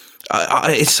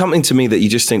 It's something to me that you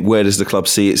just think, where does the club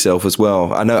see itself as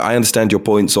well? I understand your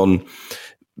points on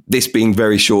this being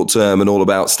very short term and all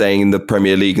about staying in the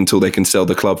Premier League until they can sell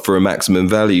the club for a maximum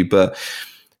value. But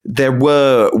there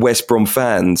were West Brom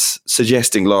fans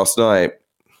suggesting last night,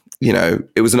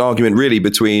 it was an argument really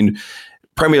between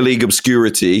Premier League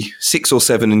obscurity, 6 or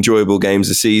 7 enjoyable games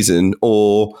a season,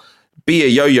 or be a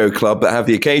yo-yo club but have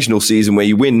the occasional season where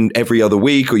you win every other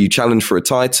week, or you challenge for a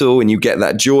title and you get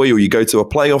that joy, or you go to a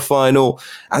playoff final,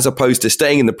 as opposed to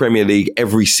staying in the Premier League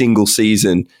every single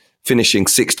season, finishing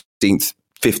 16th,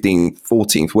 15th,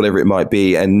 14th, whatever it might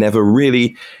be, and never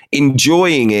really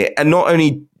enjoying it. And not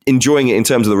only enjoying it in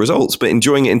terms of the results, but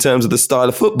enjoying it in terms of the style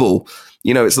of football.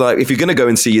 You know, it's like, if you're going to go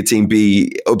and see your team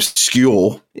be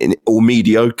obscure or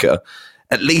mediocre,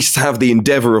 at least have the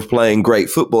endeavour of playing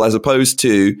great football, as opposed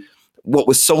to what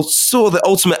was sort of the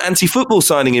ultimate anti-football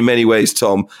signing in many ways,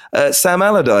 Tom, Sam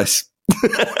Allardyce.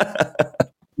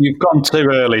 You've gone too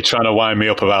early trying to wind me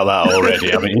up about that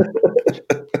already. I mean,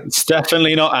 it's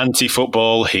definitely not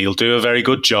anti-football. He'll do a very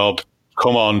good job.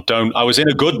 Come on, don't. I was in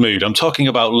a good mood. I'm talking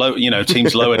about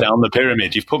teams lower down the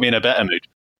pyramid. You've put me in a better mood.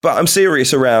 But I'm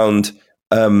serious around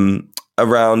the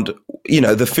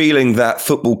feeling that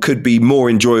football could be more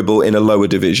enjoyable in a lower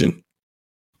division.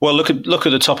 Well, look at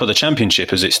the top of the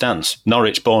Championship as it stands: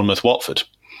 Norwich, Bournemouth, Watford.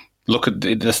 Look at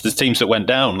the teams that went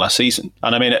down last season.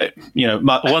 And I mean,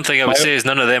 one thing I would say is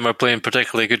none of them are playing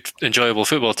particularly good, enjoyable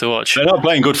football to watch. They're not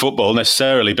playing good football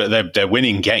necessarily, but they're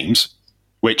winning games.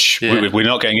 Which we're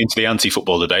not getting into the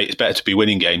anti-football debate. It's better to be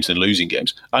winning games than losing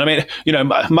games. And I mean,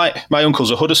 my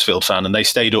uncle's a Huddersfield fan, and they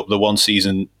stayed up the one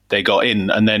season they got in,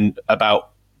 and then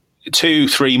about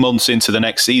 2-3 months into the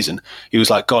next season, he was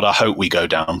like, "God, I hope we go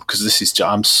down, because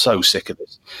I'm so sick of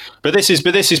this." But this is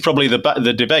probably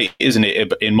the debate, isn't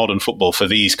it, in modern football for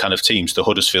these kind of teams: the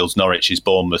Huddersfields, Norwiches,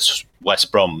 Bournemouths,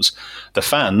 West Broms. The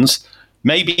fans,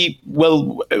 maybe,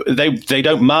 they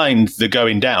don't mind the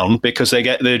going down because they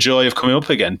get the joy of coming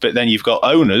up again. But then you've got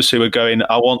owners who are going,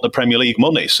 "I want the Premier League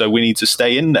money, so we need to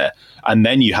stay in there." And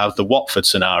then you have the Watford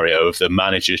scenario of the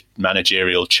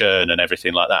managerial churn and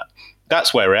everything like that.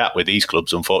 That's where we're at with these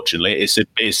clubs, unfortunately. It's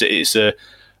a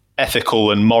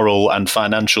ethical and moral and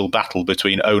financial battle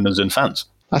between owners and fans.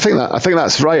 I think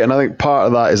that's right, and I think part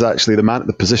of that is actually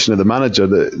the position of the manager.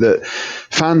 That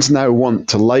fans now want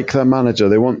to like their manager.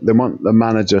 They want the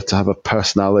manager to have a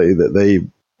personality that they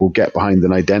will get behind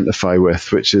and identify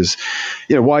with, which is,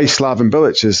 why Slaven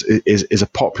Bilic is a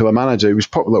popular manager. He was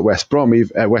popular at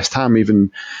West Ham,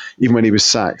 even when he was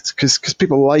sacked, because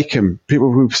people like him.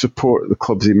 People who support the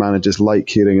clubs he manages like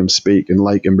hearing him speak and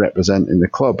like him representing the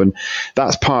club, and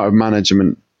that's part of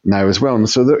management now as well. And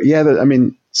so,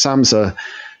 Sam's a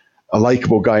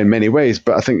likable guy in many ways,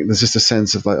 but I think there's just a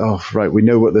sense of like, oh, right, we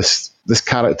know what this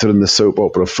character in the soap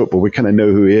opera of football, we kind of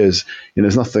know who he is.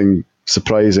 There's nothing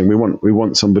surprising. We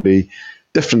want somebody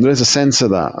different. There is a sense of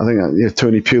that. I think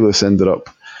Tony Pulis ended up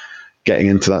getting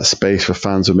into that space where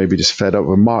fans were maybe just fed up.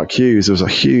 With Mark Hughes, there was a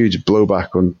huge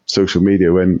blowback on social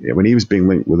media when he was being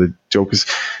linked with the Jokers,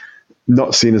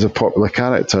 not seen as a popular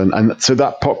character. And so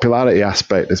that popularity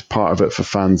aspect is part of it for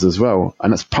fans as well.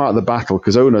 And it's part of the battle,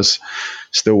 because owners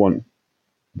still want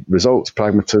results,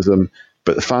 pragmatism,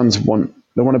 but the fans want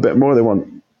a bit more. They want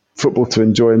football to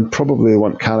enjoy, and probably they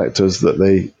want characters that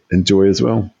they enjoy as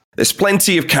well. There's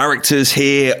plenty of characters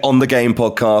here on the Game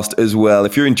Podcast as well.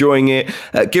 If you're enjoying it,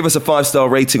 give us a 5-star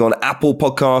rating on Apple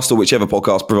Podcast or whichever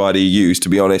podcast provider you use, to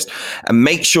be honest. And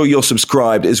make sure you're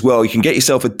subscribed as well. You can get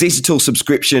yourself a digital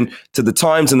subscription to the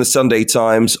Times and the Sunday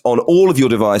Times on all of your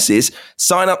devices.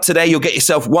 Sign up today. You'll get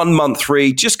yourself 1 month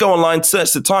free. Just go online,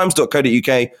 search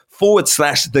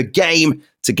thetimes.co.uk/the game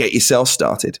to get yourself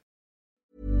started.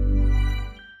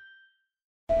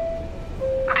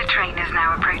 The train is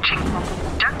now approaching.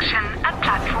 Junction at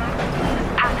platform.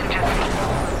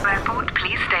 Passengers, airport,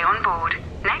 please stay on board.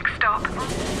 Next stop,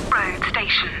 road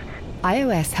station.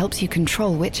 iOS helps you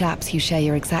control which apps you share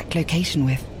your exact location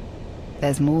with.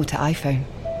 There's more to iPhone.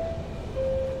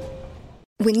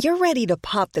 When you're ready to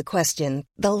pop the question,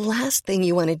 the last thing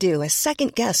you want to do is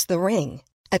second-guess the ring.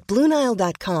 At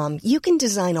BlueNile.com, you can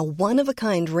design a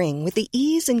one-of-a-kind ring with the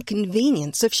ease and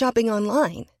convenience of shopping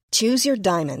online. Choose your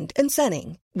diamond and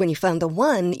setting. When you find the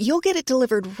one, you'll get it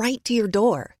delivered right to your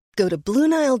door. Go to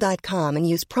BlueNile.com and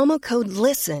use promo code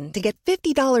LISTEN to get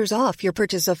 $50 off your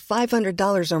purchase of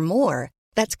 $500 or more.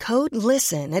 That's code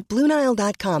LISTEN at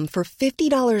BlueNile.com for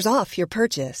 $50 off your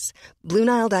purchase.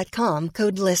 BlueNile.com,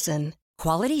 code LISTEN.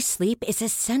 Quality sleep is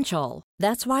essential.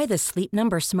 That's why the Sleep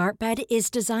Number Smart Bed is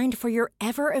designed for your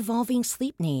ever-evolving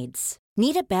sleep needs.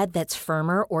 Need a bed that's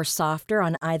firmer or softer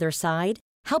on either side?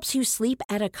 Helps you sleep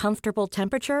at a comfortable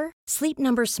temperature? Sleep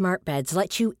Number Smart Beds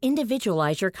let you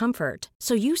individualize your comfort,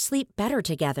 so you sleep better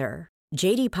together.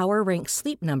 J.D. Power ranks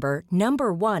Sleep Number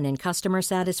number 1 in customer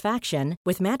satisfaction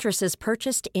with mattresses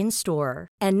purchased in-store.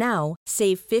 And now,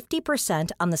 save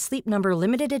 50% on the Sleep Number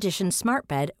Limited Edition Smart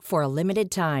Bed for a limited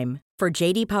time. For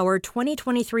JD Power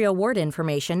 2023 award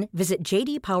information, visit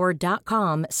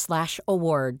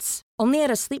jdpower.com/awards. Only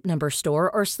at a Sleep Number store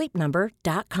or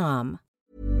sleepnumber.com.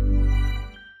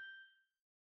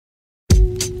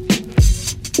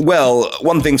 Well,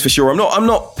 one thing's for sure, I'm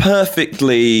not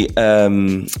perfectly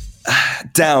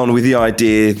down with the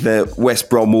idea that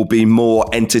West Brom will be more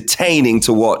entertaining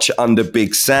to watch under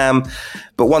Big Sam.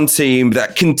 But one team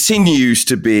that continues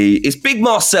to be is Big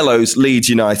Marcelo's Leeds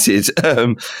United.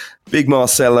 Big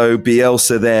Marcelo,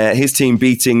 Bielsa there, his team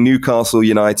beating Newcastle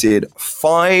United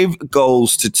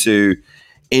 5-2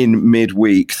 in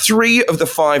midweek. 3 of the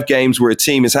 5 games where a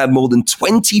team has had more than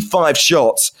 25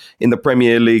 shots in the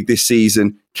Premier League this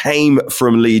season came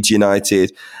from Leeds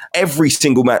United. Every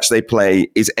single match they play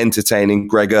is entertaining,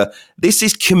 Gregor. This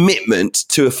is commitment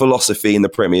to a philosophy in the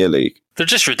Premier League. They're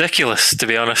just ridiculous, to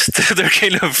be honest. They're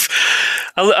kind of...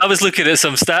 I was looking at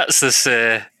some stats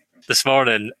this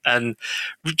morning, and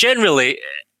generally,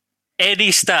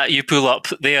 any stat you pull up,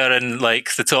 they are in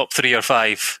like the top 3 or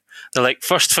 5. They're like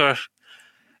first for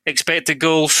expected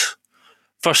goals,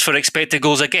 first for expected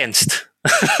goals against.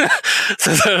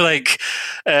 So they're like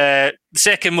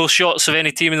second most shots of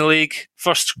any team in the league,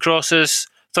 first crosses,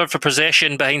 third for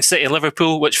possession behind City and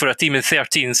Liverpool, which for a team in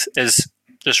 13th is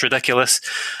just ridiculous.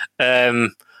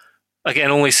 Again,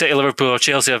 only City, Liverpool or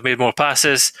Chelsea have made more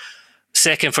passes.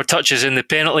 Second for touches in the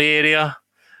penalty area.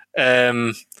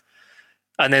 And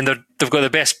then they've got the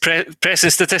best pressing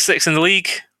statistics in the league.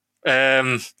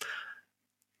 But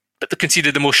they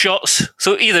conceded the most shots.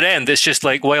 So either end, it's just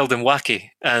like wild and wacky.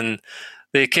 And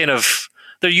they're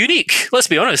unique. Let's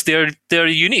be honest, they're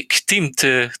a unique team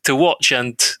to watch,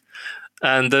 and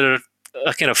they're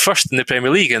a kind of first in the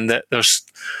Premier League in that they're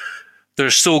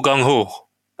so gung-ho,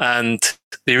 and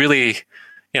they really,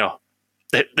 the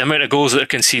amount of goals that they're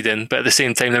conceding, but at the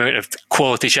same time the amount of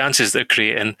quality chances they're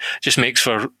creating just makes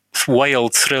for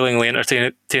wild, thrillingly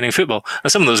entertaining football.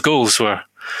 And some of those goals were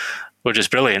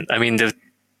just brilliant. I mean,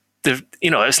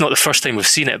 it's not the first time we've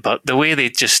seen it, but the way they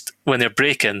just, when they're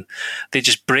breaking, they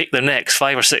just break their necks.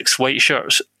 5 or 6 white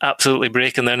shirts absolutely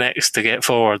breaking their necks to get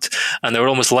forward, and they were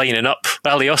almost lining up.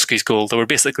 Alioski's goal, they were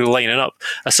basically lining up.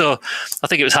 I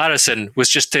think it was Harrison was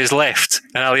just to his left,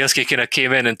 and Alioski kind of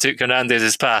came in and took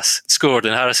Hernandez's pass, scored,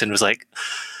 and Harrison was like,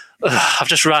 I've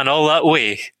just ran all that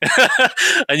way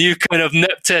and you kind of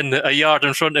nipped in a yard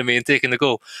in front of me and taken the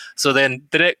goal. So then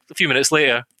a few minutes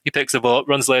later, he picks the ball up,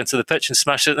 runs length to the pitch and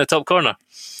smashes it in the top corner.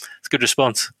 It's a good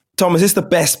response. Tom, is this the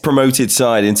best promoted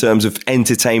side in terms of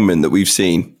entertainment that we've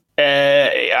seen?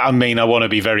 I want to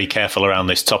be very careful around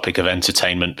this topic of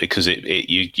entertainment because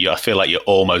I feel like you're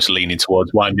almost leaning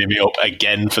towards winding me up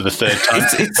again for the third time.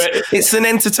 It's an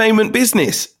entertainment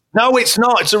business. No, it's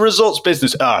not. It's a results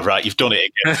business. Right, you've done it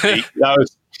again.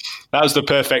 That was the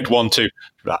perfect 1-2.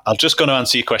 Right, I'm just going to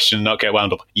answer your question and not get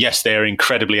wound up. Yes, they're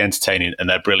incredibly entertaining and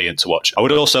they're brilliant to watch. I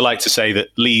would also like to say that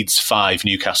Leeds 5,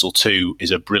 Newcastle 2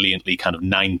 is a brilliantly kind of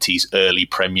 90s early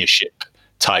Premiership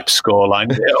type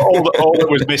scoreline. All that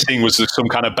was missing was some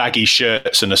kind of baggy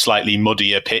shirts and a slightly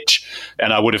muddier pitch,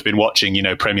 and I would have been watching,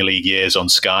 Premier League years on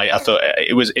Sky. I thought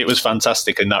it was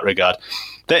fantastic in that regard.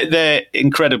 They're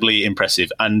incredibly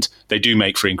impressive, and they do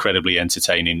make for incredibly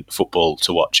entertaining football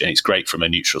to watch, and it's great from a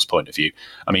neutral's point of view.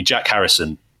 I mean, Jack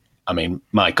Harrison,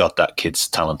 my God, that kid's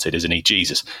talented, isn't he?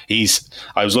 Jesus.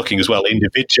 I was looking as well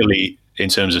individually in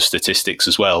terms of statistics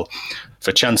as well.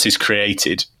 For chances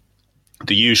created,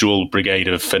 the usual brigade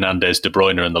of Fernandes, De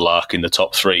Bruyne and the Lark in the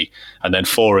top 3, and then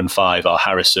 4 and 5 are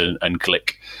Harrison and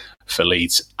Glick for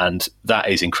Leeds, and that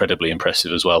is incredibly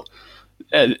impressive as well.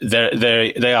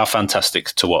 They are fantastic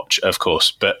to watch, of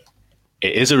course, but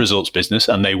it is a results business,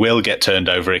 and they will get turned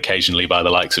over occasionally by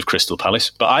the likes of Crystal Palace.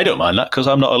 But I don't mind that because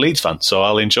I'm not a Leeds fan, so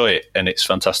I'll enjoy it, and it's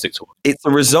fantastic to watch. It's a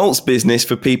results business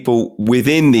for people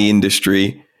within the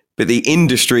industry, but the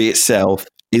industry itself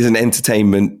is an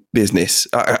entertainment business.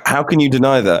 How can you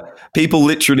deny that? People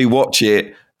literally watch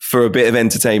it for a bit of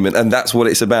entertainment, and that's what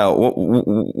it's about.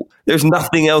 There's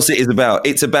nothing else it is about.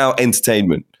 It's about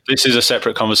entertainment. This is a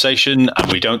separate conversation,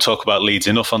 and we don't talk about Leeds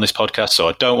enough on this podcast, so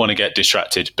I don't want to get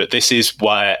distracted. But this is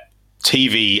why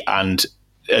TV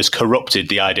has corrupted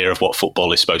the idea of what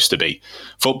football is supposed to be.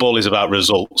 Football is about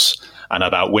results and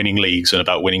about winning leagues and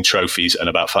about winning trophies and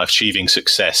about achieving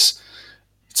success.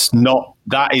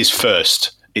 That is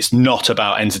first. It's not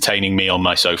about entertaining me on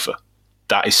my sofa.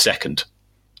 That is second.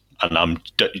 And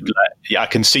I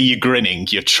can see you grinning.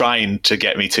 You're trying to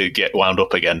get me to get wound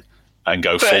up again and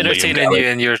go fully.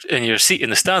 Entertaining you in your seat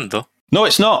in the stand, though. No,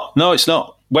 it's not.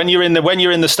 When you're in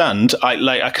the stand,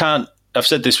 I can't. I've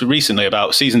said this recently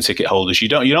about season ticket holders.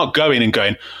 You're not going and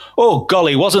going, oh,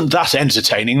 golly, wasn't that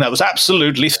entertaining? That was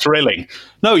absolutely thrilling.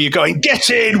 No, you're going, get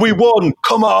in, we won.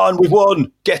 Come on, we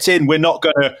won. Get in. We're not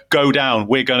going to go down.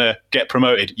 We're going to get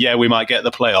promoted. Yeah, we might get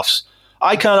the playoffs.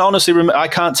 I can't honestly I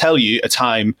can't tell you a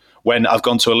time when I've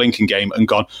gone to a Lincoln game and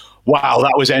gone, wow,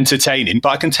 that was entertaining. But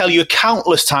I can tell you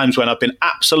countless times when I've been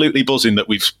absolutely buzzing that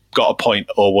we've got a point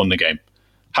or won the game.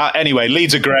 Anyway,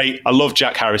 Leeds are great. I love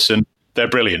Jack Harrison. They're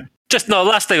brilliant. Just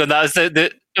last thing on that is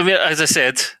as I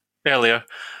said earlier,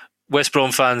 West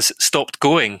Brom fans stopped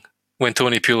going when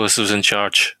Tony Pulis was in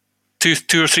charge.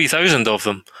 2,000 or 3,000 of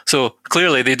them. So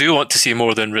clearly they do want to see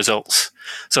more than results.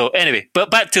 So anyway, but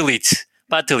back to Leeds.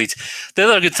 The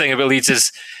other good thing about Leeds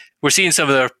is we're seeing some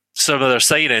of their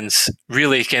signings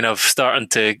really kind of starting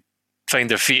to find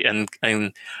their feet, and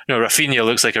Rafinha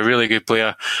looks like a really good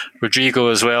player, Rodrigo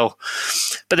as well.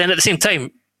 But then at the same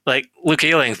time, like Luke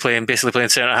Ayling basically playing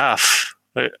centre half,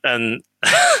 and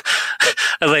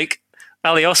like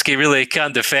Alioski really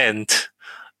can't defend.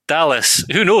 Dallas,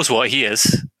 who knows what he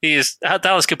is?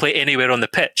 Dallas could play anywhere on the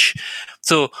pitch,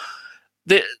 so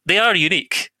they are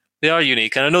unique. They are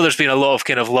unique, and I know there's been a lot of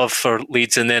kind of love for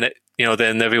Leeds, and then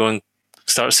then everyone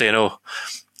starts saying, "Oh,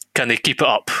 can they keep it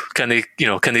up? Can they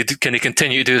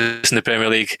continue to do this in the Premier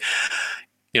League?"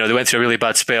 They went through a really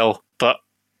bad spell, but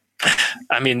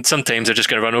I mean, sometimes they're just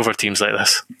going to run over teams like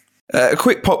this. A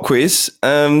quick pop quiz,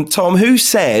 Tom. Who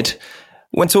said,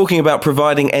 when talking about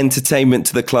providing entertainment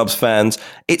to the club's fans,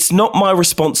 it's not my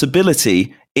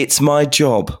responsibility, it's my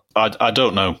job? I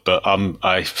don't know, but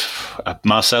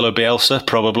Marcelo Bielsa,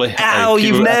 probably. Ow,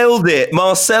 you've nailed it.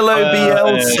 Marcelo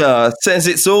Bielsa says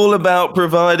it's all about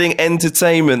providing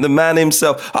entertainment, the man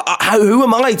himself. Who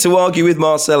am I to argue with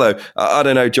Marcelo? I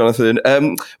don't know, Jonathan.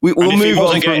 We'll move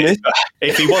on from this.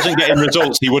 If he wasn't getting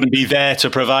results, he wouldn't be there to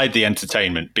provide the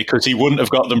entertainment, because he wouldn't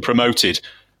have got them promoted.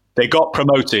 They got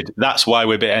promoted. That's why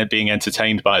we're being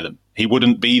entertained by them. He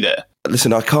wouldn't be there.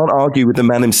 Listen, I can't argue with the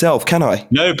man himself, can I?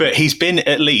 No, but he's been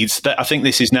at Leeds. I think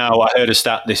this is now, I heard a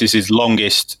stat, this is his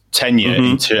longest tenure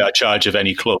into charge of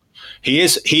any club. He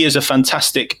is a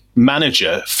fantastic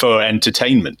manager for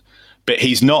entertainment, but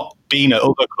he's not been at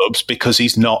other clubs because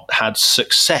he's not had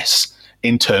success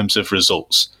in terms of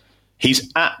results.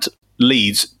 He's at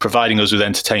Leeds providing us with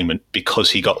entertainment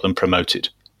because he got them promoted.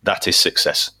 That is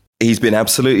success. He's been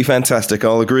absolutely fantastic.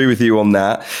 I'll agree with you on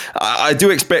that. I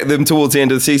do expect them towards the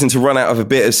end of the season to run out of a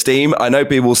bit of steam. I know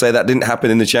people will say that didn't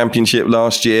happen in the Championship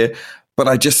last year, but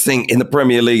I just think in the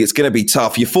Premier League, it's going to be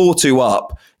tough. You're 4-2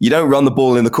 up. You don't run the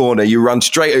ball in the corner. You run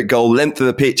straight at goal, length of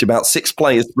the pitch, about 6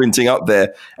 players sprinting up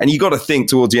there. And you got to think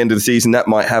towards the end of the season that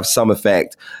might have some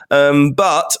effect.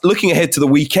 But looking ahead to the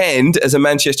weekend, as a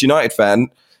Manchester United fan,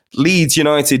 Leeds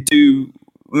United do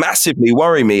massively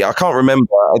worry me. I can't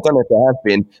remember. I don't know if there has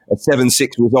been a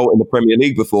 7-6 result in the Premier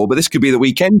League before, but this could be the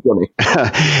weekend, Johnny.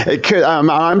 It could.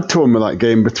 I'm torn with that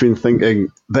game between thinking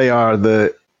Leeds are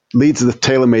the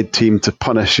tailor-made team to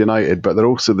punish United, but they're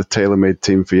also the tailor-made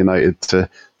team for United to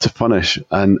punish,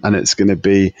 and it's going to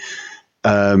be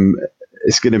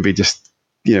just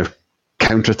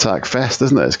counter-attack fest,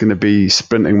 isn't it? It's going to be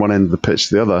sprinting one end of the pitch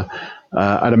to the other.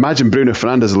 I'd imagine Bruno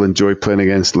Fernandes will enjoy playing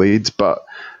against Leeds, but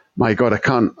my God, I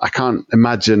can't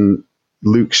imagine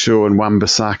Luke Shaw and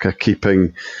Wan-Bissaka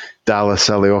keeping Dallas,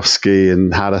 Alioski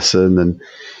and Harrison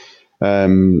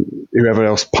and whoever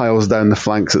else piles down the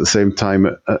flanks at the same time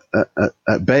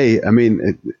at bay. I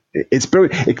mean, it's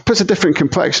brilliant. It puts a different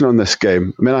complexion on this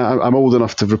game. I mean, I'm old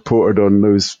enough to have reported on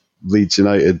those Man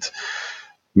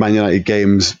United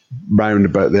games round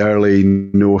about the early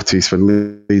noughties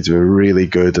when Leeds were really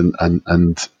good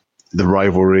and the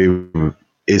rivalry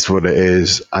is what it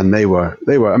is, and they were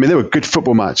good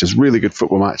football matches, really good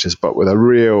football matches, but with a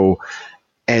real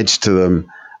edge to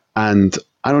them. And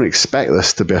I don't expect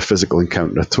this to be a physical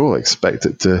encounter at all. I expect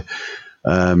it to,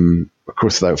 of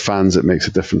course, without fans, it makes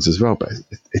a difference as well. But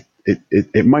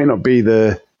it might not be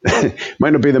the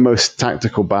most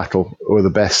tactical battle or the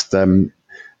best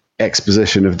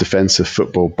exposition of defensive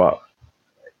football, but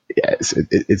yeah,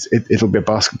 it'll be a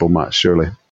basketball match, surely.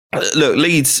 Look,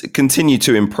 Leeds continue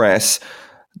to impress.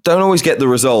 Don't always get the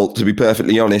result, to be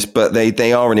perfectly honest, but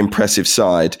they are an impressive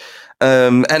side.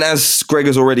 And as Greg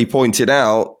has already pointed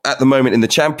out, at the moment in the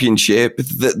Championship,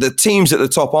 the teams at the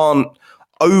top aren't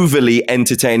overly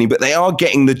entertaining, but they are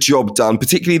getting the job done,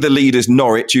 particularly the leaders,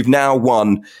 Norwich, who've now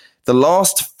won the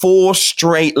last 4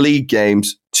 straight league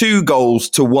games,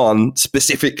 2-1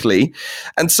 specifically.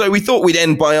 And so we thought we'd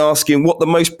end by asking what the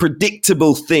most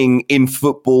predictable thing in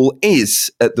football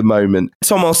is at the moment.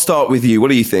 Tom, I'll start with you. What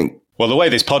do you think? Well, the way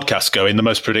this podcast's going, the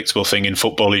most predictable thing in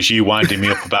football is you winding me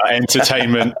up about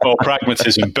entertainment or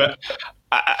pragmatism. But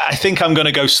I think I'm going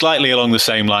to go slightly along the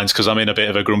same lines because I'm in a bit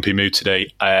of a grumpy mood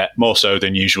today, more so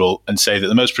than usual, and say that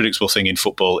the most predictable thing in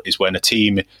football is when a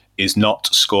team is not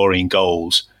scoring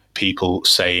goals, people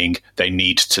saying they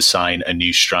need to sign a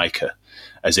new striker,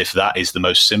 as if that is the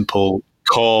most simple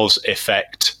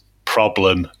cause-effect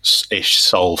problem-ish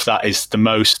solve. That is the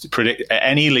most at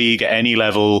any league, at any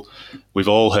level, we've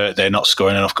all heard they're not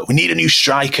scoring enough. We need a new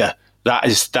striker.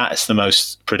 That's the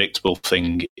most predictable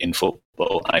thing in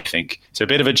football, I think. It's a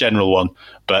bit of a general one,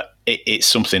 but it's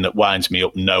something that winds me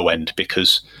up no end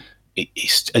because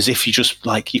it's as if you just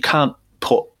you can't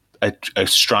put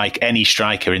any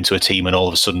striker into a team and all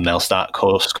of a sudden they'll start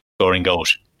scoring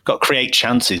goals. You've got to create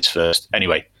chances first.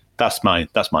 Anyway, that's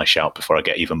my shout before I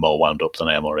get even more wound up than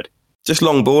I am already. Just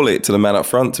long ball it to the man up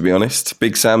front, to be honest.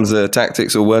 Big Sam's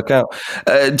tactics will work out.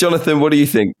 Jonathan, what do you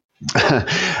think?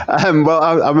 Well,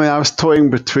 I was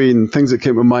toying between things that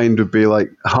came to mind would be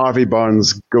like Harvey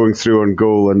Barnes going through on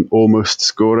goal and almost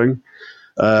scoring,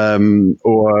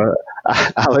 or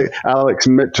Alex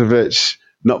Mitrovic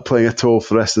not playing at all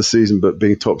for the rest of the season, but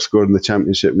being top scorer in the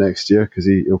Championship next year because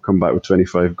he'll come back with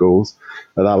 25 goals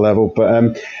at that level.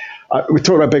 But we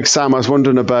talked about Big Sam. I was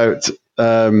wondering about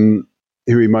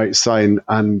who he might sign,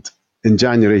 and in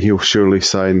January he'll surely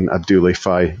sign Abdoulaye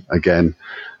Faye again.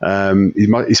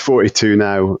 He's 42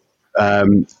 now,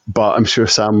 but I'm sure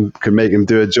Sam can make him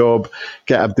do a job.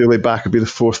 Get Abdoulaye back, it'll be the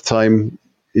fourth time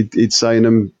he'd sign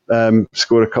him,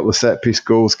 score a couple of set-piece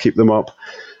goals, keep them up,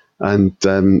 and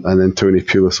then Tony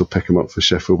Pulis will pick him up for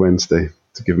Sheffield Wednesday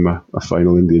to give him a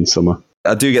final Indian summer.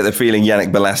 I do get the feeling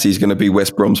Yannick Bolasie is going to be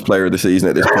West Brom's player of the season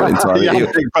at this point in time.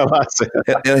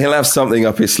 He'll have something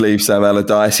up his sleeve, Sam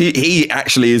Allardyce. He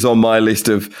actually is on my list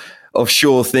of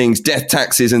sure things. Death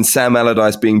taxes and Sam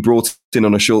Allardyce being brought in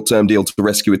on a short-term deal to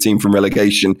rescue a team from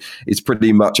relegation is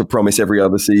pretty much a promise every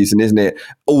other season, isn't it?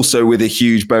 Also with a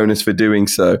huge bonus for doing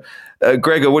so.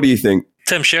 Gregor, what do you think?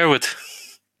 Tim Sherwood.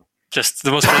 Just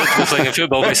the most predictable thing in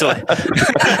football, basically.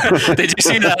 Did you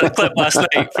see that clip last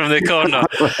night from the corner?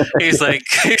 He's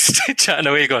chatting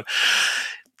away, going,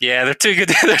 "Yeah, they're too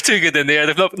good. They're too good in there.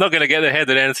 They're not going to get their head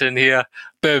in anything here."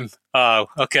 Boom. Oh,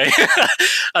 okay.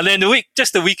 And then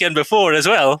the weekend before as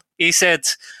well, he said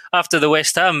after the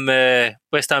West Ham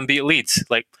beat Leeds,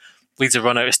 Leeds have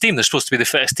run out of steam. They're supposed to be the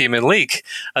fittest team in league.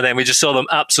 And then we just saw them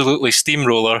absolutely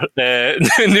steamroller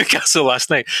Newcastle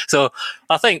last night. So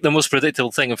I think the most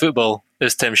predictable thing in football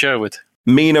is Tim Sherwood.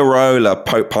 Mino Raiola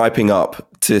piping up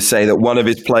to say that one of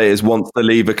his players wants to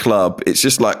leave a club. It's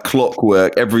just like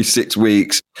clockwork every 6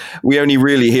 weeks. We only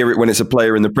really hear it when it's a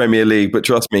player in the Premier League, but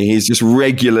trust me, he's just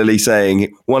regularly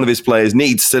saying one of his players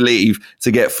needs to leave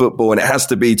to get football, and it has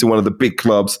to be to one of the big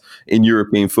clubs in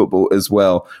European football as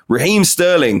well. Raheem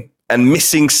Sterling and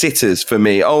missing sitters for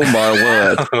me. Oh my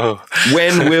word.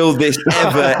 When will this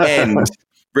ever end?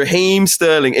 Raheem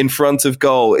Sterling in front of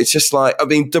goal. It's just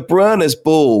De Bruyne's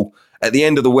ball at the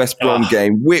end of the West Brom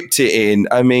game, whipped it in.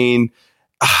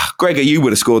 Gregor, you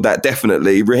would have scored that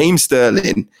definitely. Raheem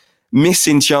Sterling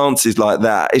missing chances like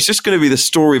that. It's just going to be the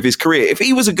story of his career. If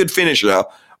he was a good finisher,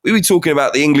 we'd be talking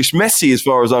about the English Messi as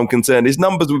far as I'm concerned. His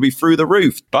numbers would be through the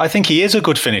roof. But I think he is a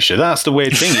good finisher. That's the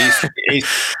weird thing. He's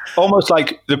almost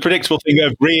like the predictable thing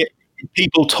of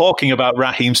people talking about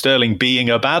Raheem Sterling being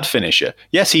a bad finisher.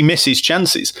 Yes, he misses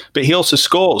chances, but he also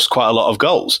scores quite a lot of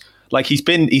goals.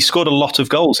 He's scored a lot of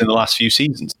goals in the last few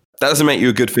seasons. That doesn't make you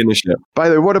a good finisher. By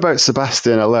the way, what about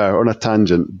Sebastian Haller on a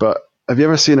tangent? But have you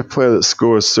ever seen a player that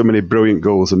scores so many brilliant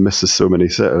goals and misses so many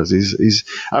sitters?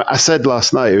 I said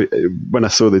last night when I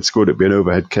saw they'd scored it'd be an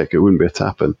overhead kick, it wouldn't be a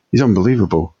tap-in. He's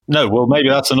unbelievable. No, well, maybe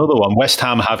that's another one. West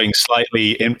Ham having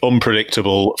slightly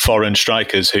unpredictable foreign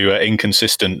strikers who are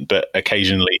inconsistent but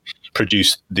occasionally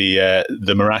produce the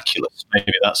miraculous.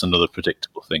 Maybe that's another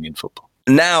predictable thing in football.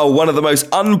 Now, one of the most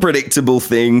unpredictable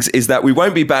things is that we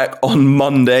won't be back on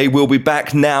Monday. We'll be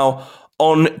back now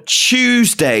on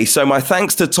Tuesday. So my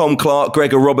thanks to Tom Clark,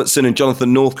 Gregor Robertson and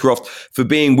Jonathan Northcroft for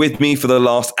being with me for the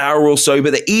last hour or so.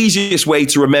 But the easiest way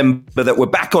to remember that we're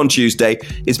back on Tuesday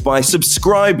is by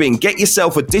subscribing. Get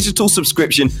yourself a digital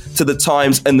subscription to The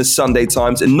Times and The Sunday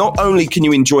Times. And not only can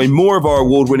you enjoy more of our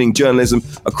award-winning journalism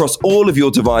across all of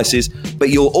your devices, but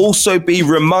you'll also be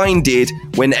reminded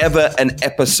whenever an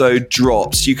episode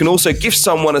drops. You can also give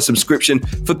someone a subscription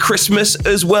for Christmas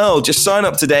as well. Just sign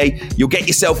up today. You'll get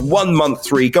yourself 1 month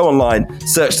free. Go online,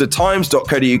 search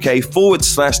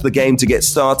thetimes.co.uk/the game to get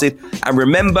started. And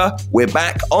remember, we're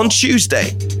back on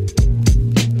Tuesday.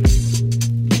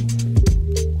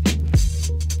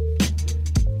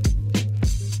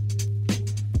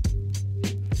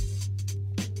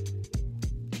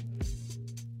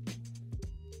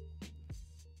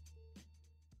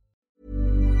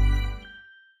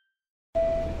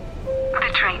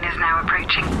 Now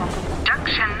approaching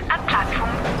junction at platform.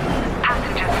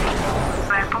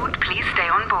 Passengers, airport, please stay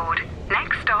on board.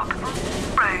 Next stop,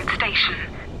 road station.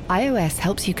 iOS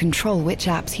helps you control which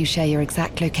apps you share your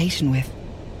exact location with.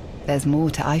 There's more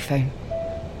to iPhone.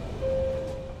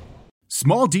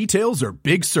 Small details are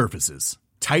big surfaces.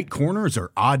 Tight corners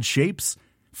are odd shapes.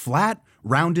 Flat,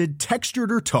 rounded,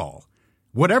 textured, or tall.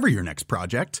 Whatever your next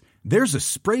project, there's a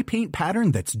spray paint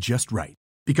pattern that's just right.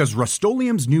 Because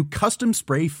Rust-Oleum's new Custom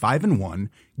Spray 5-in-1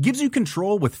 gives you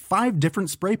control with 5 different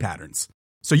spray patterns.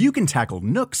 So you can tackle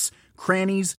nooks,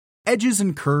 crannies, edges,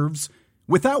 and curves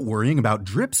without worrying about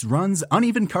drips, runs,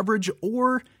 uneven coverage,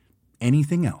 or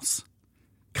anything else.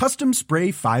 Custom Spray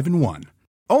 5-in-1.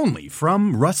 Only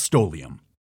from Rust-Oleum.